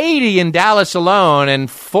 in Dallas alone, and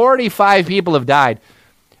 45 people have died.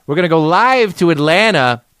 We're going to go live to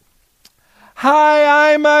Atlanta.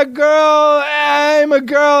 Hi, I'm a girl,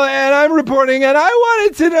 and I'm reporting, and I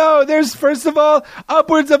wanted to know, there's, first of all,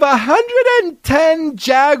 upwards of 110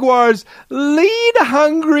 jaguars, lean,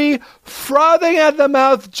 hungry, frothing at the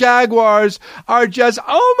mouth jaguars are just,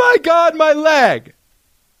 oh my God, my leg.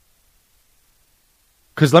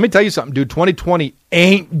 Because let me tell you something, dude, 2020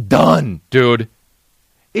 ain't done, dude.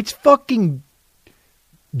 It's fucking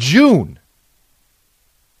June.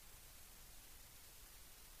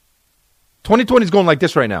 2020 is going like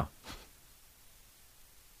this right now.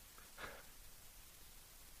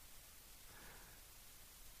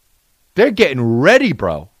 They're getting ready,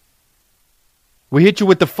 bro. We hit you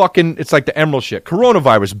with the fucking, it's like the Emerald shit.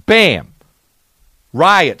 Coronavirus, bam.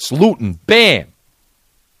 Riots, looting, bam.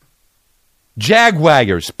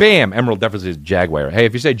 Jaguars, bam. Emerald definitely is Jaguar. Hey,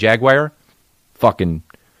 if you say Jaguar, fucking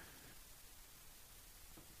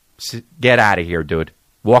get out of here, dude.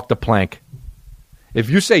 Walk the plank. If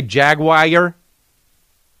you say Jaguar,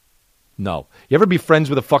 no. You ever be friends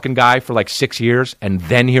with a fucking guy for like 6 years and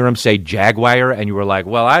then hear him say Jaguar and you were like,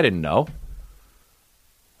 well, I didn't know.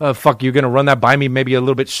 Fuck, you're going to run that by me maybe a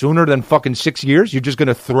little bit sooner than fucking 6 years? You're just going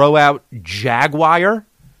to throw out Jaguar?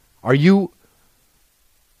 Are you...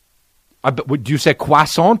 would you say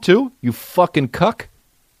croissant too? You fucking cuck?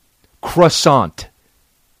 Croissant.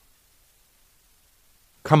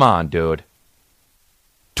 Come on, dude.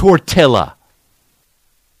 Tortilla.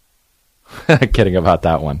 Kidding about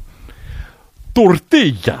that one.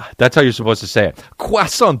 Tortilla. That's how you're supposed to say it.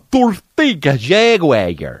 Croissant, tortilla,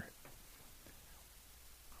 Jaguar.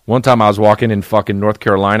 One time I was walking in fucking North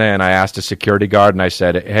Carolina and I asked a security guard and I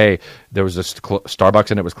said, hey, there was a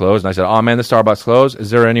Starbucks and it was closed. And I said, oh man, the Starbucks closed. Is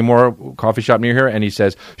there any more coffee shop near here? And he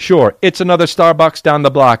says, sure, it's another Starbucks down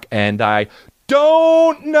the block. And I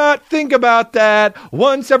don't not think about that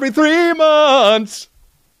once every 3 months.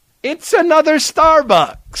 It's another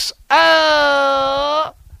Starbucks.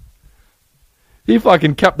 Ah. He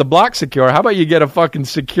fucking kept the block secure. How about you get a fucking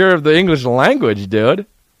secure of the English language, dude?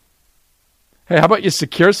 Hey, how about you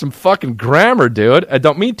secure some fucking grammar, dude? I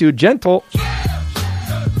don't mean to. Gentle.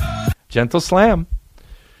 Gentle slam.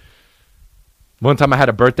 One time I had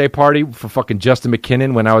a birthday party for fucking Justin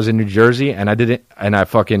McKinnon when I was in New Jersey, and I didn't, and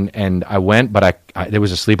I went, but I there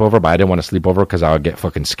was a sleepover, but I didn't want to sleep over because I would get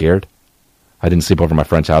fucking scared. I didn't sleep over at my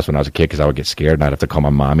friend's house when I was a kid because I would get scared and I'd have to call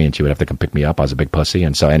my mommy and she would have to come pick me up. I was a big pussy.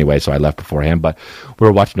 And so anyway, so I left beforehand. But we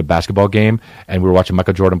were watching a basketball game and we were watching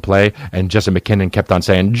Michael Jordan play and Justin McKinnon kept on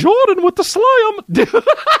saying, Jordan with the slam.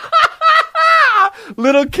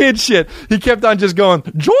 Little kid shit. He kept on just going,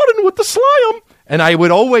 Jordan with the slam. And I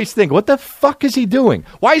would always think, what the fuck is he doing?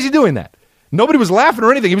 Why is he doing that? Nobody was laughing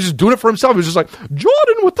or anything. He was just doing it for himself. He was just like,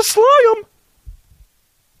 Jordan with the slam.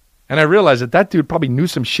 And I realized that dude probably knew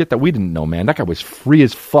some shit that we didn't know, man. That guy was free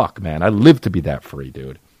as fuck, man. I lived to be that free,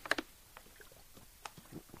 dude.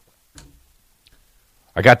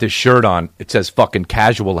 I got this shirt on. It says fucking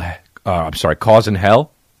Cause in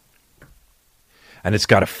Hell. And it's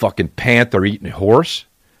got a fucking panther eating a horse.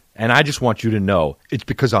 And I just want you to know, it's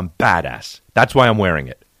because I'm badass. That's why I'm wearing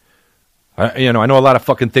it. I know a lot of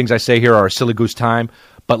fucking things I say here are a silly goose time,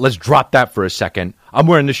 but let's drop that for a second. I'm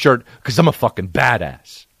wearing this shirt because I'm a fucking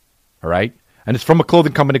badass. All right? And it's from a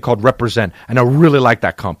clothing company called Represent. And I really like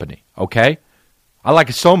that company. Okay? I like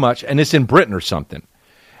it so much. And it's in Britain or something.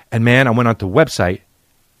 And man, I went onto the website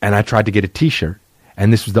and I tried to get a t-shirt.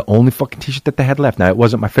 And this was the only fucking t-shirt that they had left. Now, it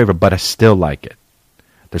wasn't my favorite, but I still like it.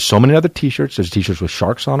 There's so many other t-shirts. There's t-shirts with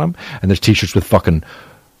sharks on them. And there's t-shirts with fucking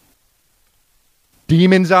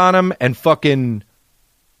demons on them. And fucking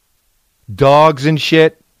dogs and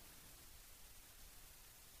shit.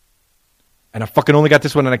 And I fucking only got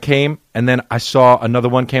this one and I came. And then I saw another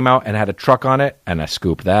one came out and had a truck on it. And I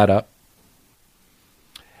scooped that up.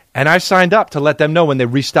 And I signed up to let them know when they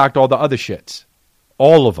restocked all the other shits.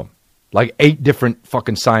 All of them. Like 8 different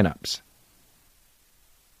fucking signups.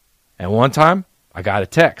 And one time, I got a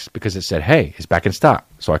text because it said, hey, it's back in stock.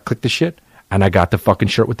 So I clicked the shit and I got the fucking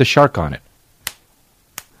shirt with the shark on it.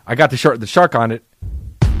 I got the shirt with the shark on it.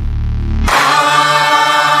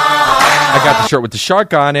 I got the shirt with the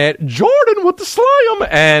shark on it. Jordan with the slam.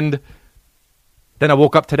 And then I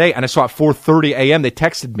woke up today and I saw at 4:30 a.m. they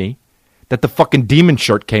texted me that the fucking demon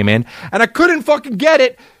shirt came in. And I couldn't fucking get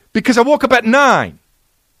it because I woke up at 9.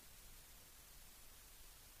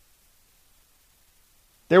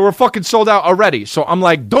 They were fucking sold out already. So I'm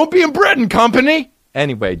like, don't be in Britain, company.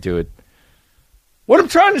 Anyway, dude. What I'm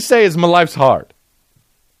trying to say is my life's hard.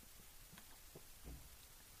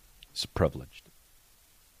 It's privileged.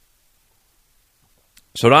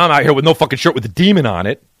 So now I'm out here with no fucking shirt with a demon on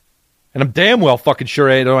it. And I'm damn well fucking sure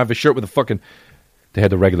I don't have a shirt with a fucking... They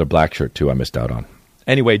had the regular black shirt, too, I missed out on.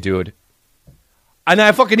 Anyway, dude. And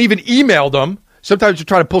I fucking even emailed them. Sometimes you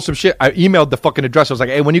try to pull some shit. I emailed the fucking address. I was like,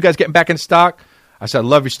 hey, when you guys getting back in stock? I said, I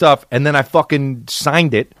love your stuff. And then I fucking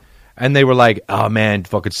signed it. And they were like, oh, man,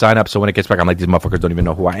 fucking sign up. So when it gets back, I'm like, these motherfuckers don't even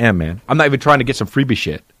know who I am, man. I'm not even trying to get some freebie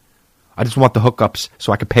shit. I just want the hookups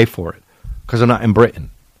so I can pay for it. Because I'm not in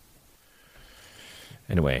Britain.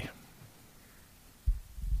 Anyway.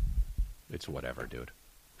 It's whatever, dude.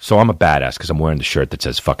 So I'm a badass because I'm wearing the shirt that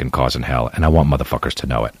says fucking Cause in Hell. And I want motherfuckers to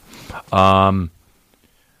know it.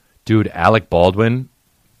 Dude, Alec Baldwin,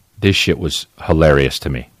 this shit was hilarious to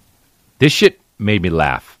me. This shit made me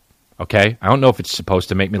laugh. Okay? I don't know if it's supposed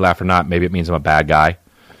to make me laugh or not. Maybe it means I'm a bad guy.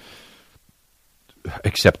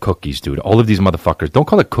 Except cookies, dude. All of these motherfuckers. Don't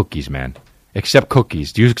call it cookies, man. Except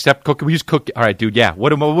cookies. Do you accept cookies? We use cookies. All right, dude. Yeah.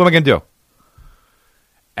 What am I going to do?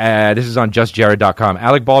 This is on justjared.com.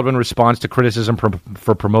 Alec Baldwin responds to criticism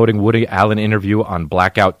for promoting Woody Allen interview on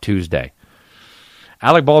Blackout Tuesday.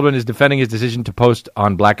 Alec Baldwin is defending his decision to post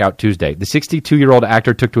on Blackout Tuesday. The 62-year-old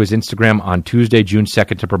actor took to his Instagram on Tuesday, June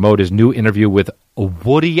 2nd, to promote his new interview with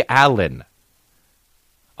Woody Allen.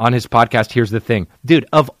 On his podcast, here's the thing. Dude,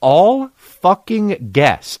 of all fucking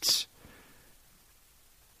guests,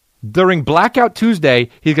 during Blackout Tuesday,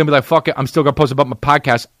 he's going to be like, fuck it, I'm still going to post about my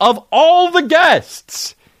podcast. Of all the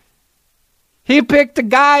guests, he picked a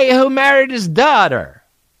guy who married his daughter.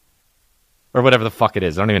 Or whatever the fuck it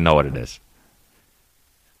is. I don't even know what it is.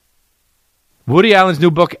 Woody Allen's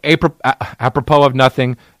new book, Apropos of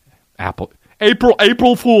Nothing,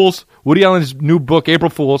 April Fools, Woody Allen's new book, April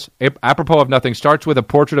Fools, apropos of nothing, starts with a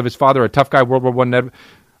portrait of his father, a tough guy, World War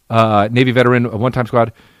I Navy veteran, a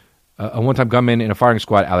one-time gunman in a firing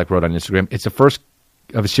squad, Alec wrote on Instagram. It's the first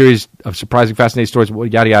of a series of surprising, fascinating stories,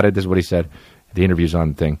 yada, yada. This is what he said. The interview's on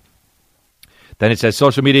the thing. Then it says,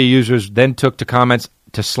 social media users then took to comments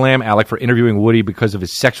to slam Alec for interviewing Woody because of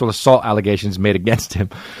his sexual assault allegations made against him.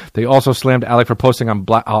 They also slammed Alec for posting on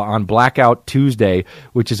Blackout Tuesday,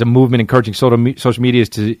 which is a movement encouraging social media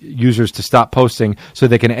users to stop posting so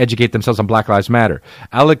they can educate themselves on Black Lives Matter.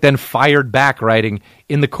 Alec then fired back, writing,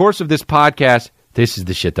 in the course of this podcast, this is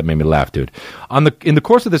the shit that made me laugh, dude. In the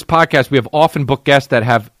course of this podcast, we have often booked guests that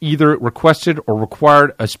have either requested or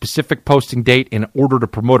required a specific posting date in order to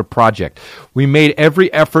promote a project. We made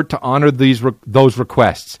every effort to honor those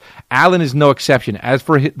requests. Allen is no exception. As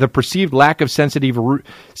for the perceived lack of sensitivity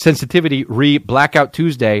re Blackout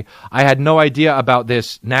Tuesday, I had no idea about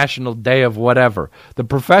this National Day of whatever. The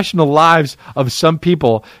professional lives of some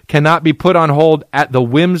people cannot be put on hold at the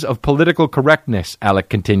whims of political correctness, Alec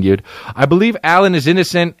continued. I believe Allen is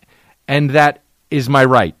innocent, and that is my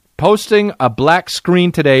right. Posting a black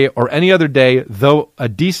screen today or any other day, though a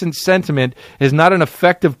decent sentiment, is not an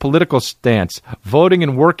effective political stance. Voting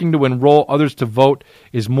and working to enroll others to vote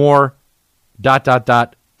is more ...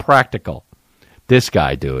 practical. This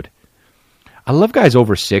guy, dude. I love guys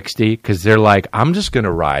over 60 because they're like, I'm just going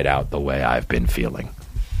to ride out the way I've been feeling.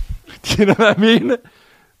 Do you know what I mean?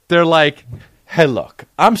 They're like, hey, look,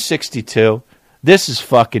 I'm 62. This is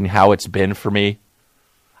fucking how it's been for me.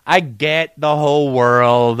 I get the whole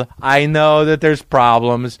world. I know that there's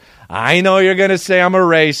problems. I know you're going to say I'm a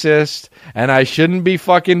racist and I shouldn't be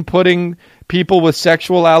fucking putting people with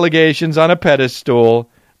sexual allegations on a pedestal.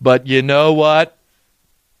 But you know what?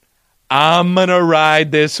 I'm going to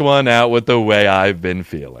ride this one out with the way I've been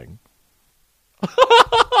feeling.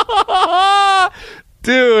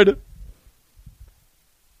 Dude.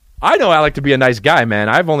 I know Alec to be a nice guy, man.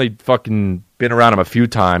 I've only fucking been around him a few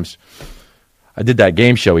times. I did that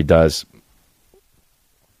game show he does.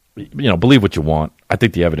 You know, believe what you want. I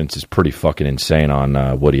think the evidence is pretty fucking insane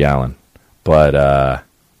on Woody Allen. But,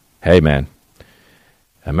 hey, man.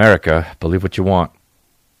 America, believe what you want.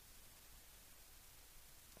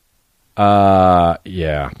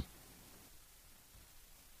 Yeah.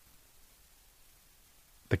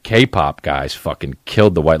 The K-pop guys fucking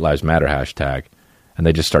killed the White Lives Matter hashtag. And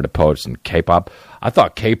they just started posting K-pop. I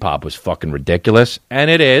thought K-pop was fucking ridiculous, and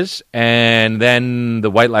it is. And then the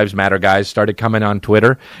White Lives Matter guys started coming on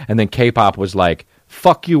Twitter, and then K-pop was like,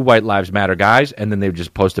 fuck you, White Lives Matter guys, and then they would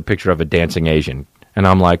just post a picture of a dancing Asian. And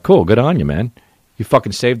I'm like, cool, good on you, man. You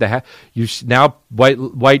fucking saved the now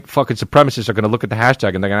white fucking supremacists are going to look at the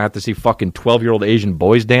hashtag, and they're going to have to see fucking 12-year-old Asian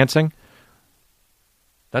boys dancing?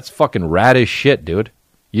 That's fucking rad as shit, dude.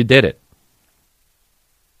 You did it.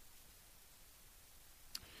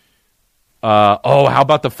 How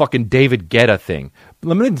about the fucking David Guetta thing?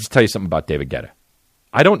 Let me just tell you something about David Guetta.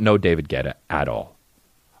 I don't know David Guetta at all.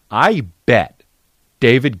 I bet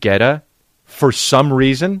David Guetta, for some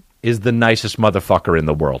reason, is the nicest motherfucker in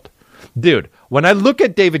the world. Dude, when I look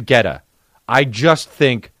at David Guetta, I just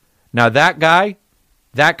think, now that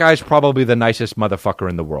guy's probably the nicest motherfucker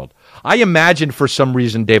in the world. I imagine for some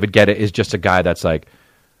reason David Guetta is just a guy that's like,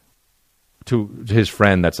 to his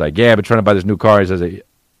friend that's like, yeah, I've been trying to buy this new car. He says,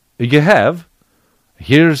 you have?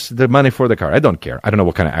 Here's the money for the car. I don't care. I don't know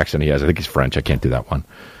what kind of accent he has. I think he's French. I can't do that one.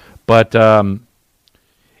 But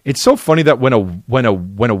it's so funny that when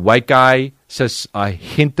a white guy says a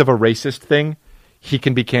hint of a racist thing, he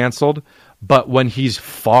can be canceled. But when he's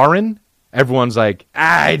foreign, everyone's like,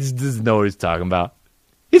 he doesn't know what he's talking about.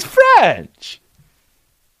 He's French.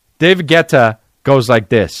 David Guetta goes like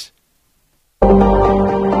this.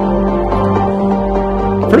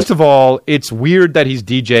 First of all, it's weird that he's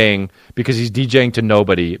DJing because he's DJing to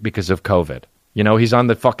nobody because of COVID. You know, he's on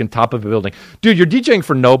the fucking top of a building. Dude, you're DJing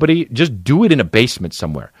for nobody. Just do it in a basement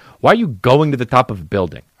somewhere. Why are you going to the top of a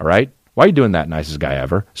building, all right? Why are you doing that, nicest guy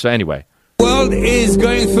ever? So anyway. The world is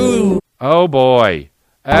going through... Oh, boy.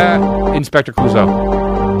 Inspector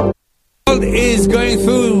Clouseau. The world is going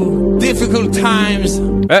through difficult times.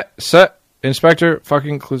 Inspector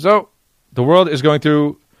fucking Clouseau. The world is going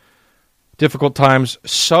through... difficult times.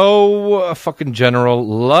 So fucking general.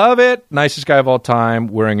 Love it. Nicest guy of all time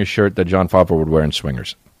wearing a shirt that John Favreau would wear in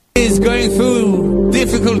Swingers. Is going through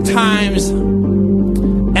difficult times.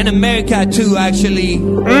 And America too, actually.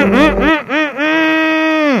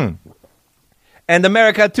 And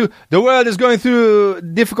America too. The world is going through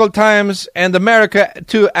difficult times. And America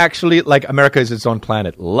too, actually. Like America is its own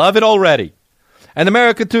planet. Love it already. And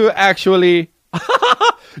America too, actually.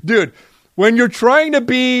 Dude, when you're trying to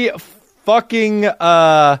be... fucking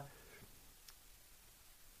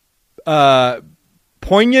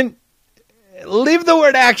poignant. Leave the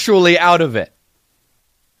word actually out of it.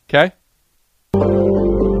 Okay?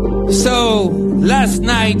 So, last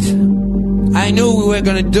night, I knew we were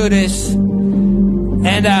going to do this,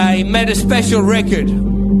 and I made a special record.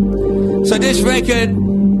 So this record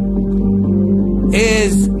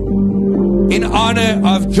is in honor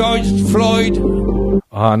of George Floyd.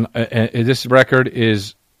 This record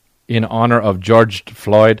is in honor of George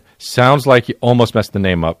Floyd. Sounds like he almost messed the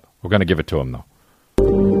name up. We're going to give it to him, though.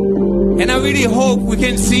 And I really hope we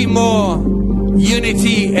can see more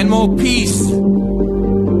unity and more peace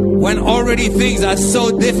when already things are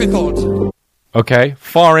so difficult. Okay,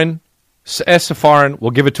 foreign. S foreign.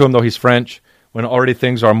 We'll give it to him, though he's French. When already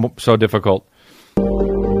things are so difficult.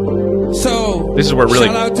 So this is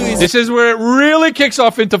where it really kicks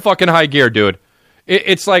off into fucking high gear, dude.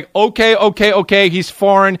 It's like, okay, he's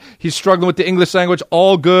foreign, he's struggling with the English language,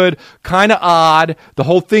 all good, kind of odd, the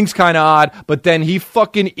whole thing's kind of odd, but then he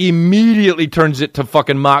fucking immediately turns it to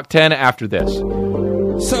fucking Mach 10 after this.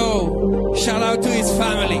 So, shout out to his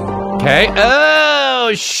family. Okay,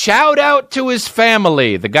 oh, shout out to his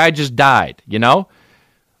family. The guy just died, you know?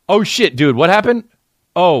 Oh shit, dude, what happened?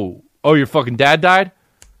 Oh, your fucking dad died?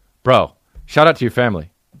 Bro, shout out to your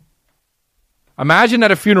family. Imagine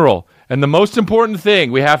at a funeral, and the most important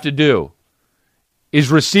thing we have to do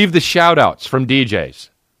is receive the shout-outs from DJs.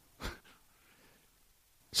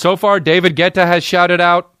 So far, David Guetta has shouted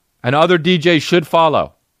out, and other DJs should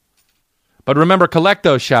follow. But remember, collect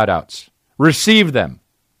those shout-outs. Receive them.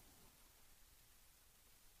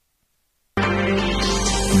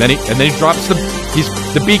 And then he drops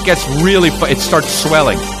the beat gets really, it starts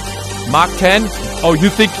swelling. Mach 10?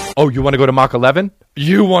 You want to go to Mach 11?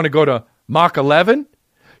 You want to go to Mach 11?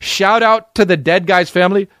 Shout out to the dead guy's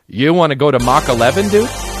family. You want to go to Mach 11, dude?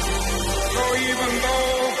 So even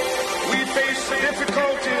though we face the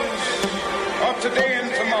difficulties of today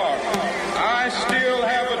and tomorrow, I still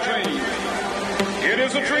have a dream. It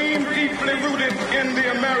is a dream deeply rooted in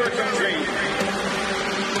the American dream.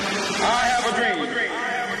 I have a dream.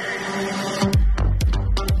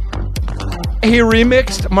 He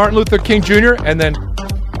remixed Martin Luther King Jr. and then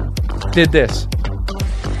did this.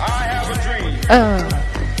 I have a dream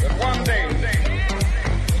that one day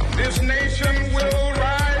this nation will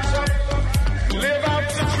rise up, live out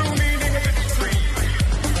the true meaning of its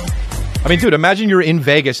creed. I mean, dude, imagine you're in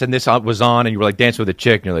Vegas and this was on and you were like dancing with a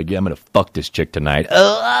chick and you're like, yeah, I'm going to fuck this chick tonight.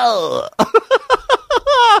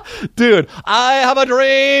 Dude, I have a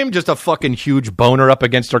dream. Just a fucking huge boner up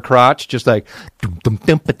against her crotch. Just like, you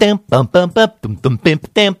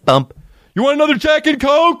want another Jack and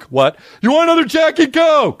Coke? What? You want another Jack and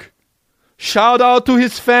Coke? Shout out to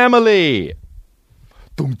his family.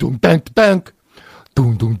 Dum dum dank dank.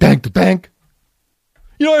 Dum dum dank dank.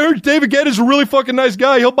 You know, I heard David Guetta's a really fucking nice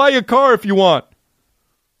guy. He'll buy you a car if you want.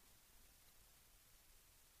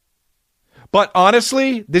 But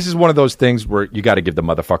honestly, this is one of those things where you got to give the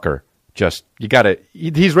motherfucker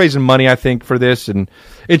he's raising money, I think, for this. And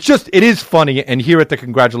it is funny. And here at the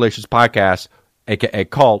Congratulations Podcast, aka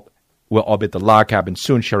Cult, we'll all be at the log cabin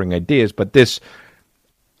soon sharing ideas. But this,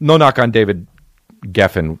 no knock on David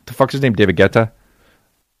Geffen. The fuck's his name? David Guetta?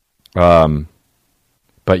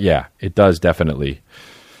 But yeah, it does definitely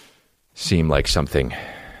seem like something.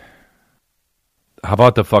 How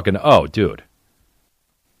about the fucking, oh, dude.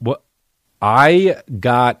 What? I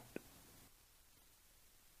got...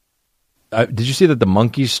 did you see that the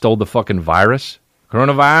monkeys stole the fucking virus?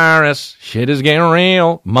 Coronavirus. Shit is getting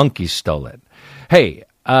real. Monkeys stole it. Hey,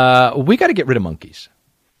 we got to get rid of monkeys.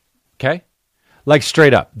 Okay? Like,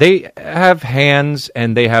 straight up. They have hands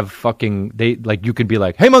and they have fucking... you can be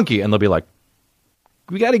like, hey, monkey. And they'll be like,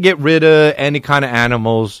 we got to get rid of any kind of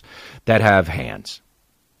animals that have hands.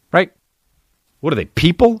 Right? What are they,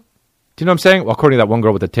 people? Do you know what I'm saying? Well, according to that one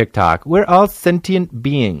girl with the TikTok, we're all sentient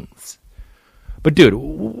beings. But,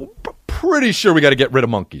 dude, pretty sure we got to get rid of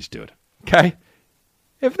monkeys, dude. Okay?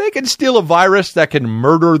 If they can steal a virus that can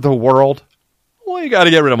murder the world, well, you got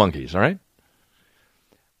to get rid of monkeys, all right?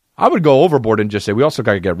 I would go overboard and just say we also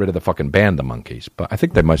got to get rid of the fucking band, the Monkeys. But I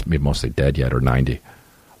think they must be mostly dead yet or 90.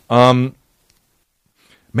 Man,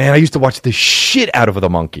 I used to watch the shit out of the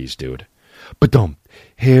Monkeys, dude. But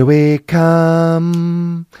here we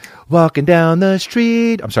come, walking down the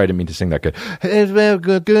street. I'm sorry, I didn't mean to sing that good. It's a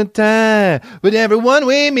good time with everyone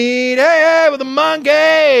we meet. Hey, with the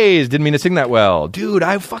Monkeys. Didn't mean to sing that well. Dude,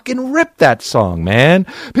 I fucking ripped that song, man.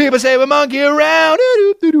 People say we monkey around.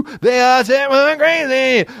 They all say we're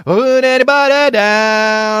crazy. Put anybody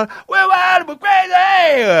down. We're wild, we're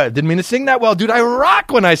crazy. Didn't mean to sing that well. Dude, I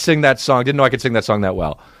rock when I sing that song. Didn't know I could sing that song that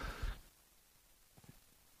well.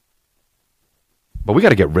 But we got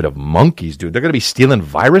to get rid of monkeys, dude. They're going to be stealing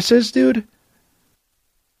viruses, dude.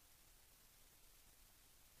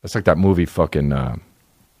 That's like that movie fucking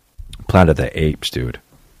Planet of the Apes, dude.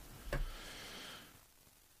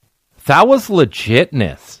 That was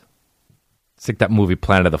legitness. It's like that movie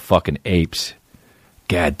Planet of the fucking Apes.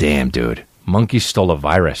 God damn, dude. Monkeys stole a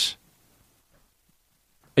virus.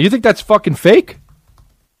 You think that's fucking fake?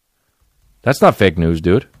 That's not fake news,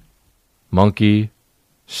 dude. Monkey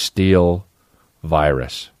steal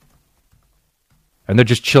virus. And they're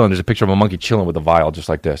just chilling. There's a picture of a monkey chilling with a vial just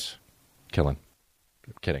like this. Killing.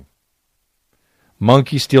 I'm kidding.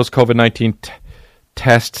 Monkey steals COVID-19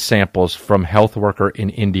 test samples from health worker in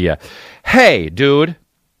India. Hey, dude,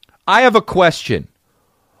 I have a question.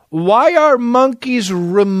 Why are monkeys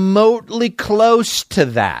remotely close to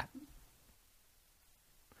that?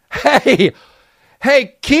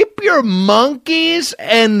 Hey, keep your monkeys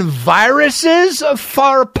and viruses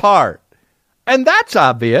far apart. And that's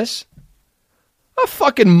obvious. A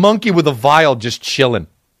fucking monkey with a vial just chilling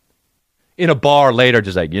in a bar later,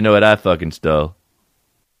 just like, you know what I fucking stole?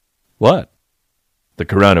 What? The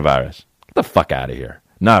coronavirus. Get the fuck out of here.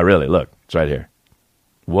 No, really, look, it's right here.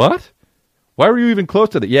 What? Why were you even close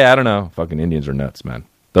to that? Yeah, I don't know. Fucking Indians are nuts, man.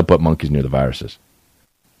 They'll put monkeys near the viruses.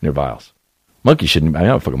 Near vials. Monkeys shouldn't, I'm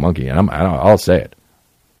a fucking monkey, and I'll say it.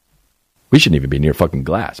 We shouldn't even be near fucking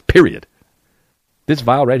glass, period. This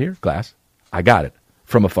vial right here, glass, I got it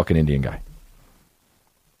from a fucking Indian guy.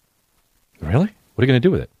 Really? What are you going to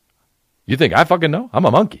do with it? You think I fucking know? I'm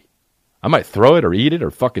a monkey. I might throw it or eat it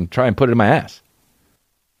or fucking try and put it in my ass.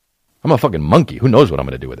 I'm a fucking monkey. Who knows what I'm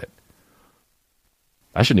going to do with it?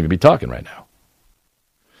 I shouldn't even be talking right now.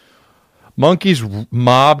 Monkeys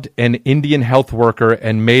mobbed an Indian health worker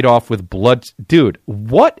and made off with blood. Dude,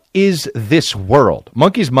 what is this world?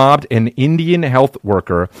 Monkeys mobbed an Indian health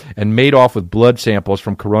worker and made off with blood samples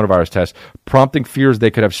from coronavirus tests, prompting fears they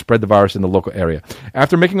could have spread the virus in the local area.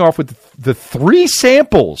 After making off with the 3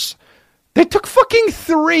 samples, they took fucking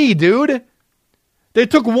 3, dude. They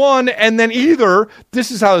took one and then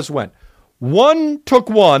this is how this went. One took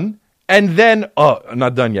one. And then, I'm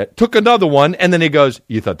not done yet, took another one, and then he goes,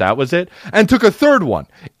 you thought that was it? And took a third one.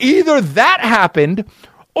 Either that happened,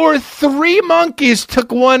 or 3 monkeys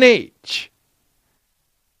took one each.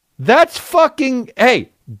 That's fucking, hey,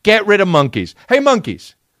 get rid of monkeys. Hey,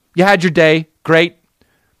 monkeys, you had your day, great.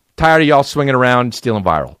 Tired of y'all swinging around stealing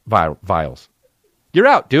vials. You're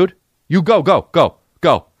out, dude. You go.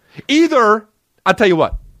 Either, I'll tell you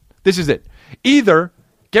what, this is it. Either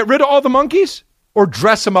get rid of all the monkeys, or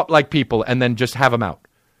dress them up like people and then just have them out.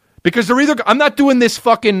 Because they're either... I'm not doing this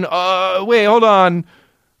fucking... wait, hold on.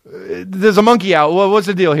 There's a monkey out. What's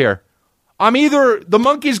the deal here? I'm either... The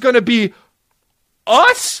monkey's going to be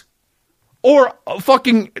us or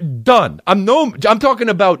fucking done. I'm talking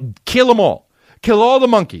about kill them all. Kill all the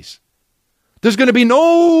monkeys. There's going to be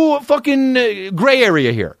no fucking gray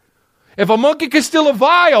area here. If a monkey can steal a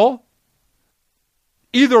vial...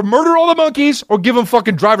 Either murder all the monkeys or give them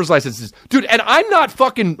fucking driver's licenses. Dude, and I'm not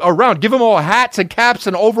fucking around. Give them all hats and caps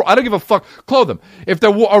and overall. I don't give a fuck. Clothe them. If they're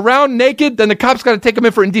around naked, then the cops got to take them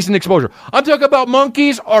in for indecent exposure. I'm talking about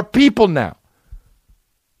monkeys are people now.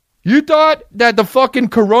 You thought that the fucking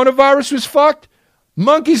coronavirus was fucked?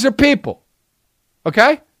 Monkeys are people.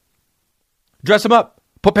 Okay? Dress them up.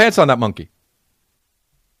 Put pants on that monkey.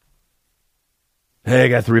 Hey, I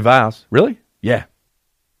got 3 vials. Really? Yeah.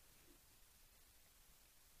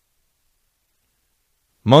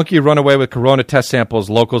 Monkey run away with corona test samples.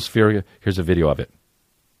 Locals fear. Here's a video of it.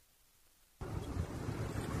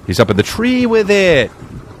 He's up in the tree with it.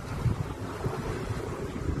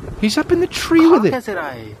 He's up in the tree with it.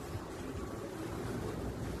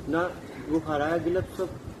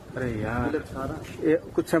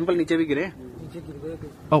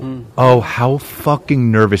 Oh, how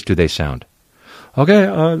fucking nervous do they sound? Okay.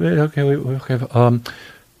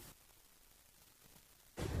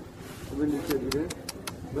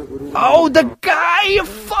 Oh, the guy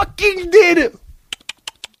fucking did it.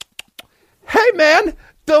 Hey, man,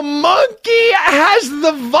 the monkey has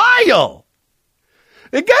the vial.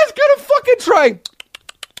 The guy's gonna fucking try.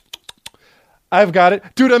 I've got it.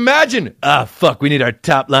 Dude, imagine. Fuck, we need our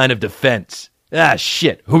top line of defense.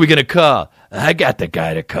 Shit, who are we gonna call? I got the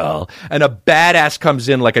guy to call. And a badass comes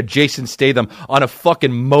in like a Jason Statham on a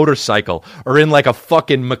fucking motorcycle or in like a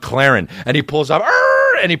fucking McLaren. And he pulls up.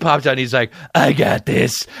 And he pops out and he's like, I got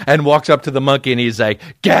this. And walks up to the monkey and he's like,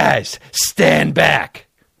 guys, stand back.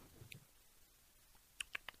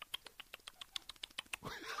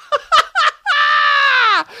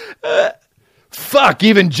 Fuck,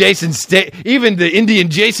 even the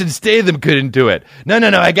Indian Jason Statham couldn't do it. No,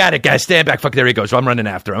 I got it, guys. Stand back. Fuck, there he goes. So I'm running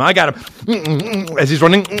after him. I got him. As he's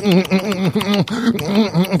running.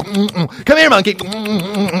 Come here, monkey.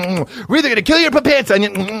 We're either going to kill you or put pants on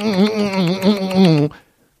you.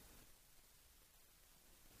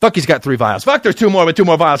 Fuck, he's got 3 vials. Fuck, there's 2 more with 2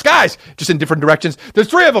 more vials. Guys, just in different directions. There's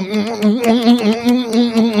 3 of them.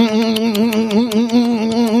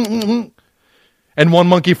 And one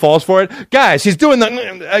monkey falls for it. Guys, he's doing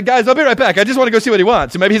the... guys, I'll be right back. I just want to go see what he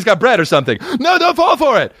wants. Maybe he's got bread or something. No, don't fall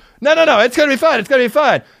for it. No. It's going to be fine. It's going to be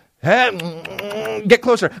fine. Get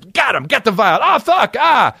closer. Got him. Get the vial. Oh, fuck.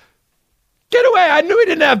 Get away. I knew he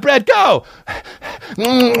didn't have bread. Go.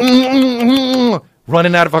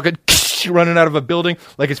 Running out of a building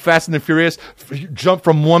like it's Fast and the Furious. Jump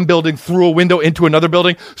from one building through a window into another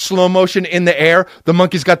building. Slow motion in the air. The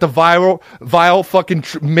monkey's got the vial fucking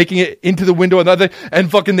making it into the window.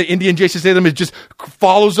 And fucking the Indian Jason Statham just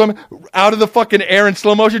follows them out of the fucking air in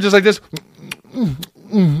slow motion, just like this.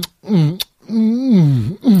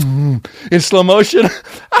 In slow motion.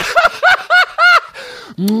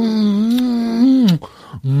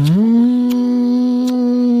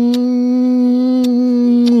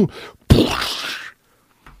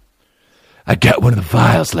 I got one of the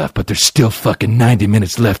vials left, but there's still fucking 90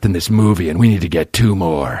 minutes left in this movie, and we need to get 2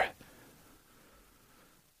 more.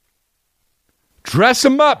 Dress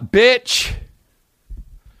them up, bitch.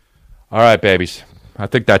 All right, babies. I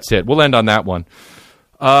think that's it. We'll end on that one.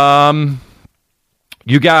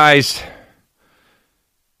 You guys,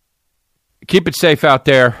 keep it safe out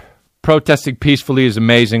there. Protesting peacefully is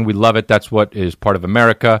amazing. We love it. That's what is part of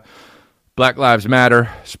America. Black Lives Matter.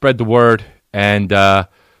 Spread the word. And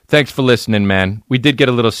thanks for listening, man. We did get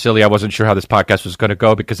a little silly. I wasn't sure how this podcast was going to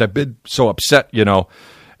go because I've been so upset,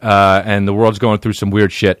 and the world's going through some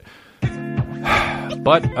weird shit.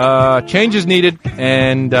 But change is needed,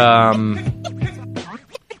 and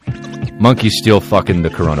monkeys still fucking the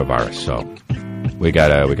coronavirus, so we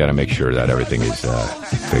gotta make sure that everything is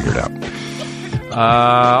figured out.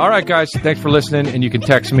 All right, guys. Thanks for listening, and you can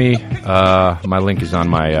text me. My link is on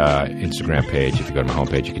my Instagram page. If you go to my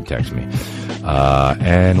homepage, you can text me.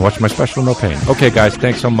 And watch my special, No Pain. Okay, guys.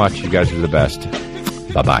 Thanks so much. You guys are the best.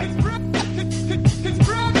 Bye-bye.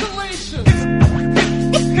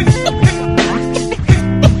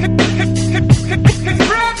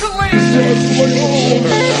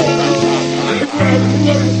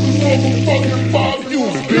 Congratulations!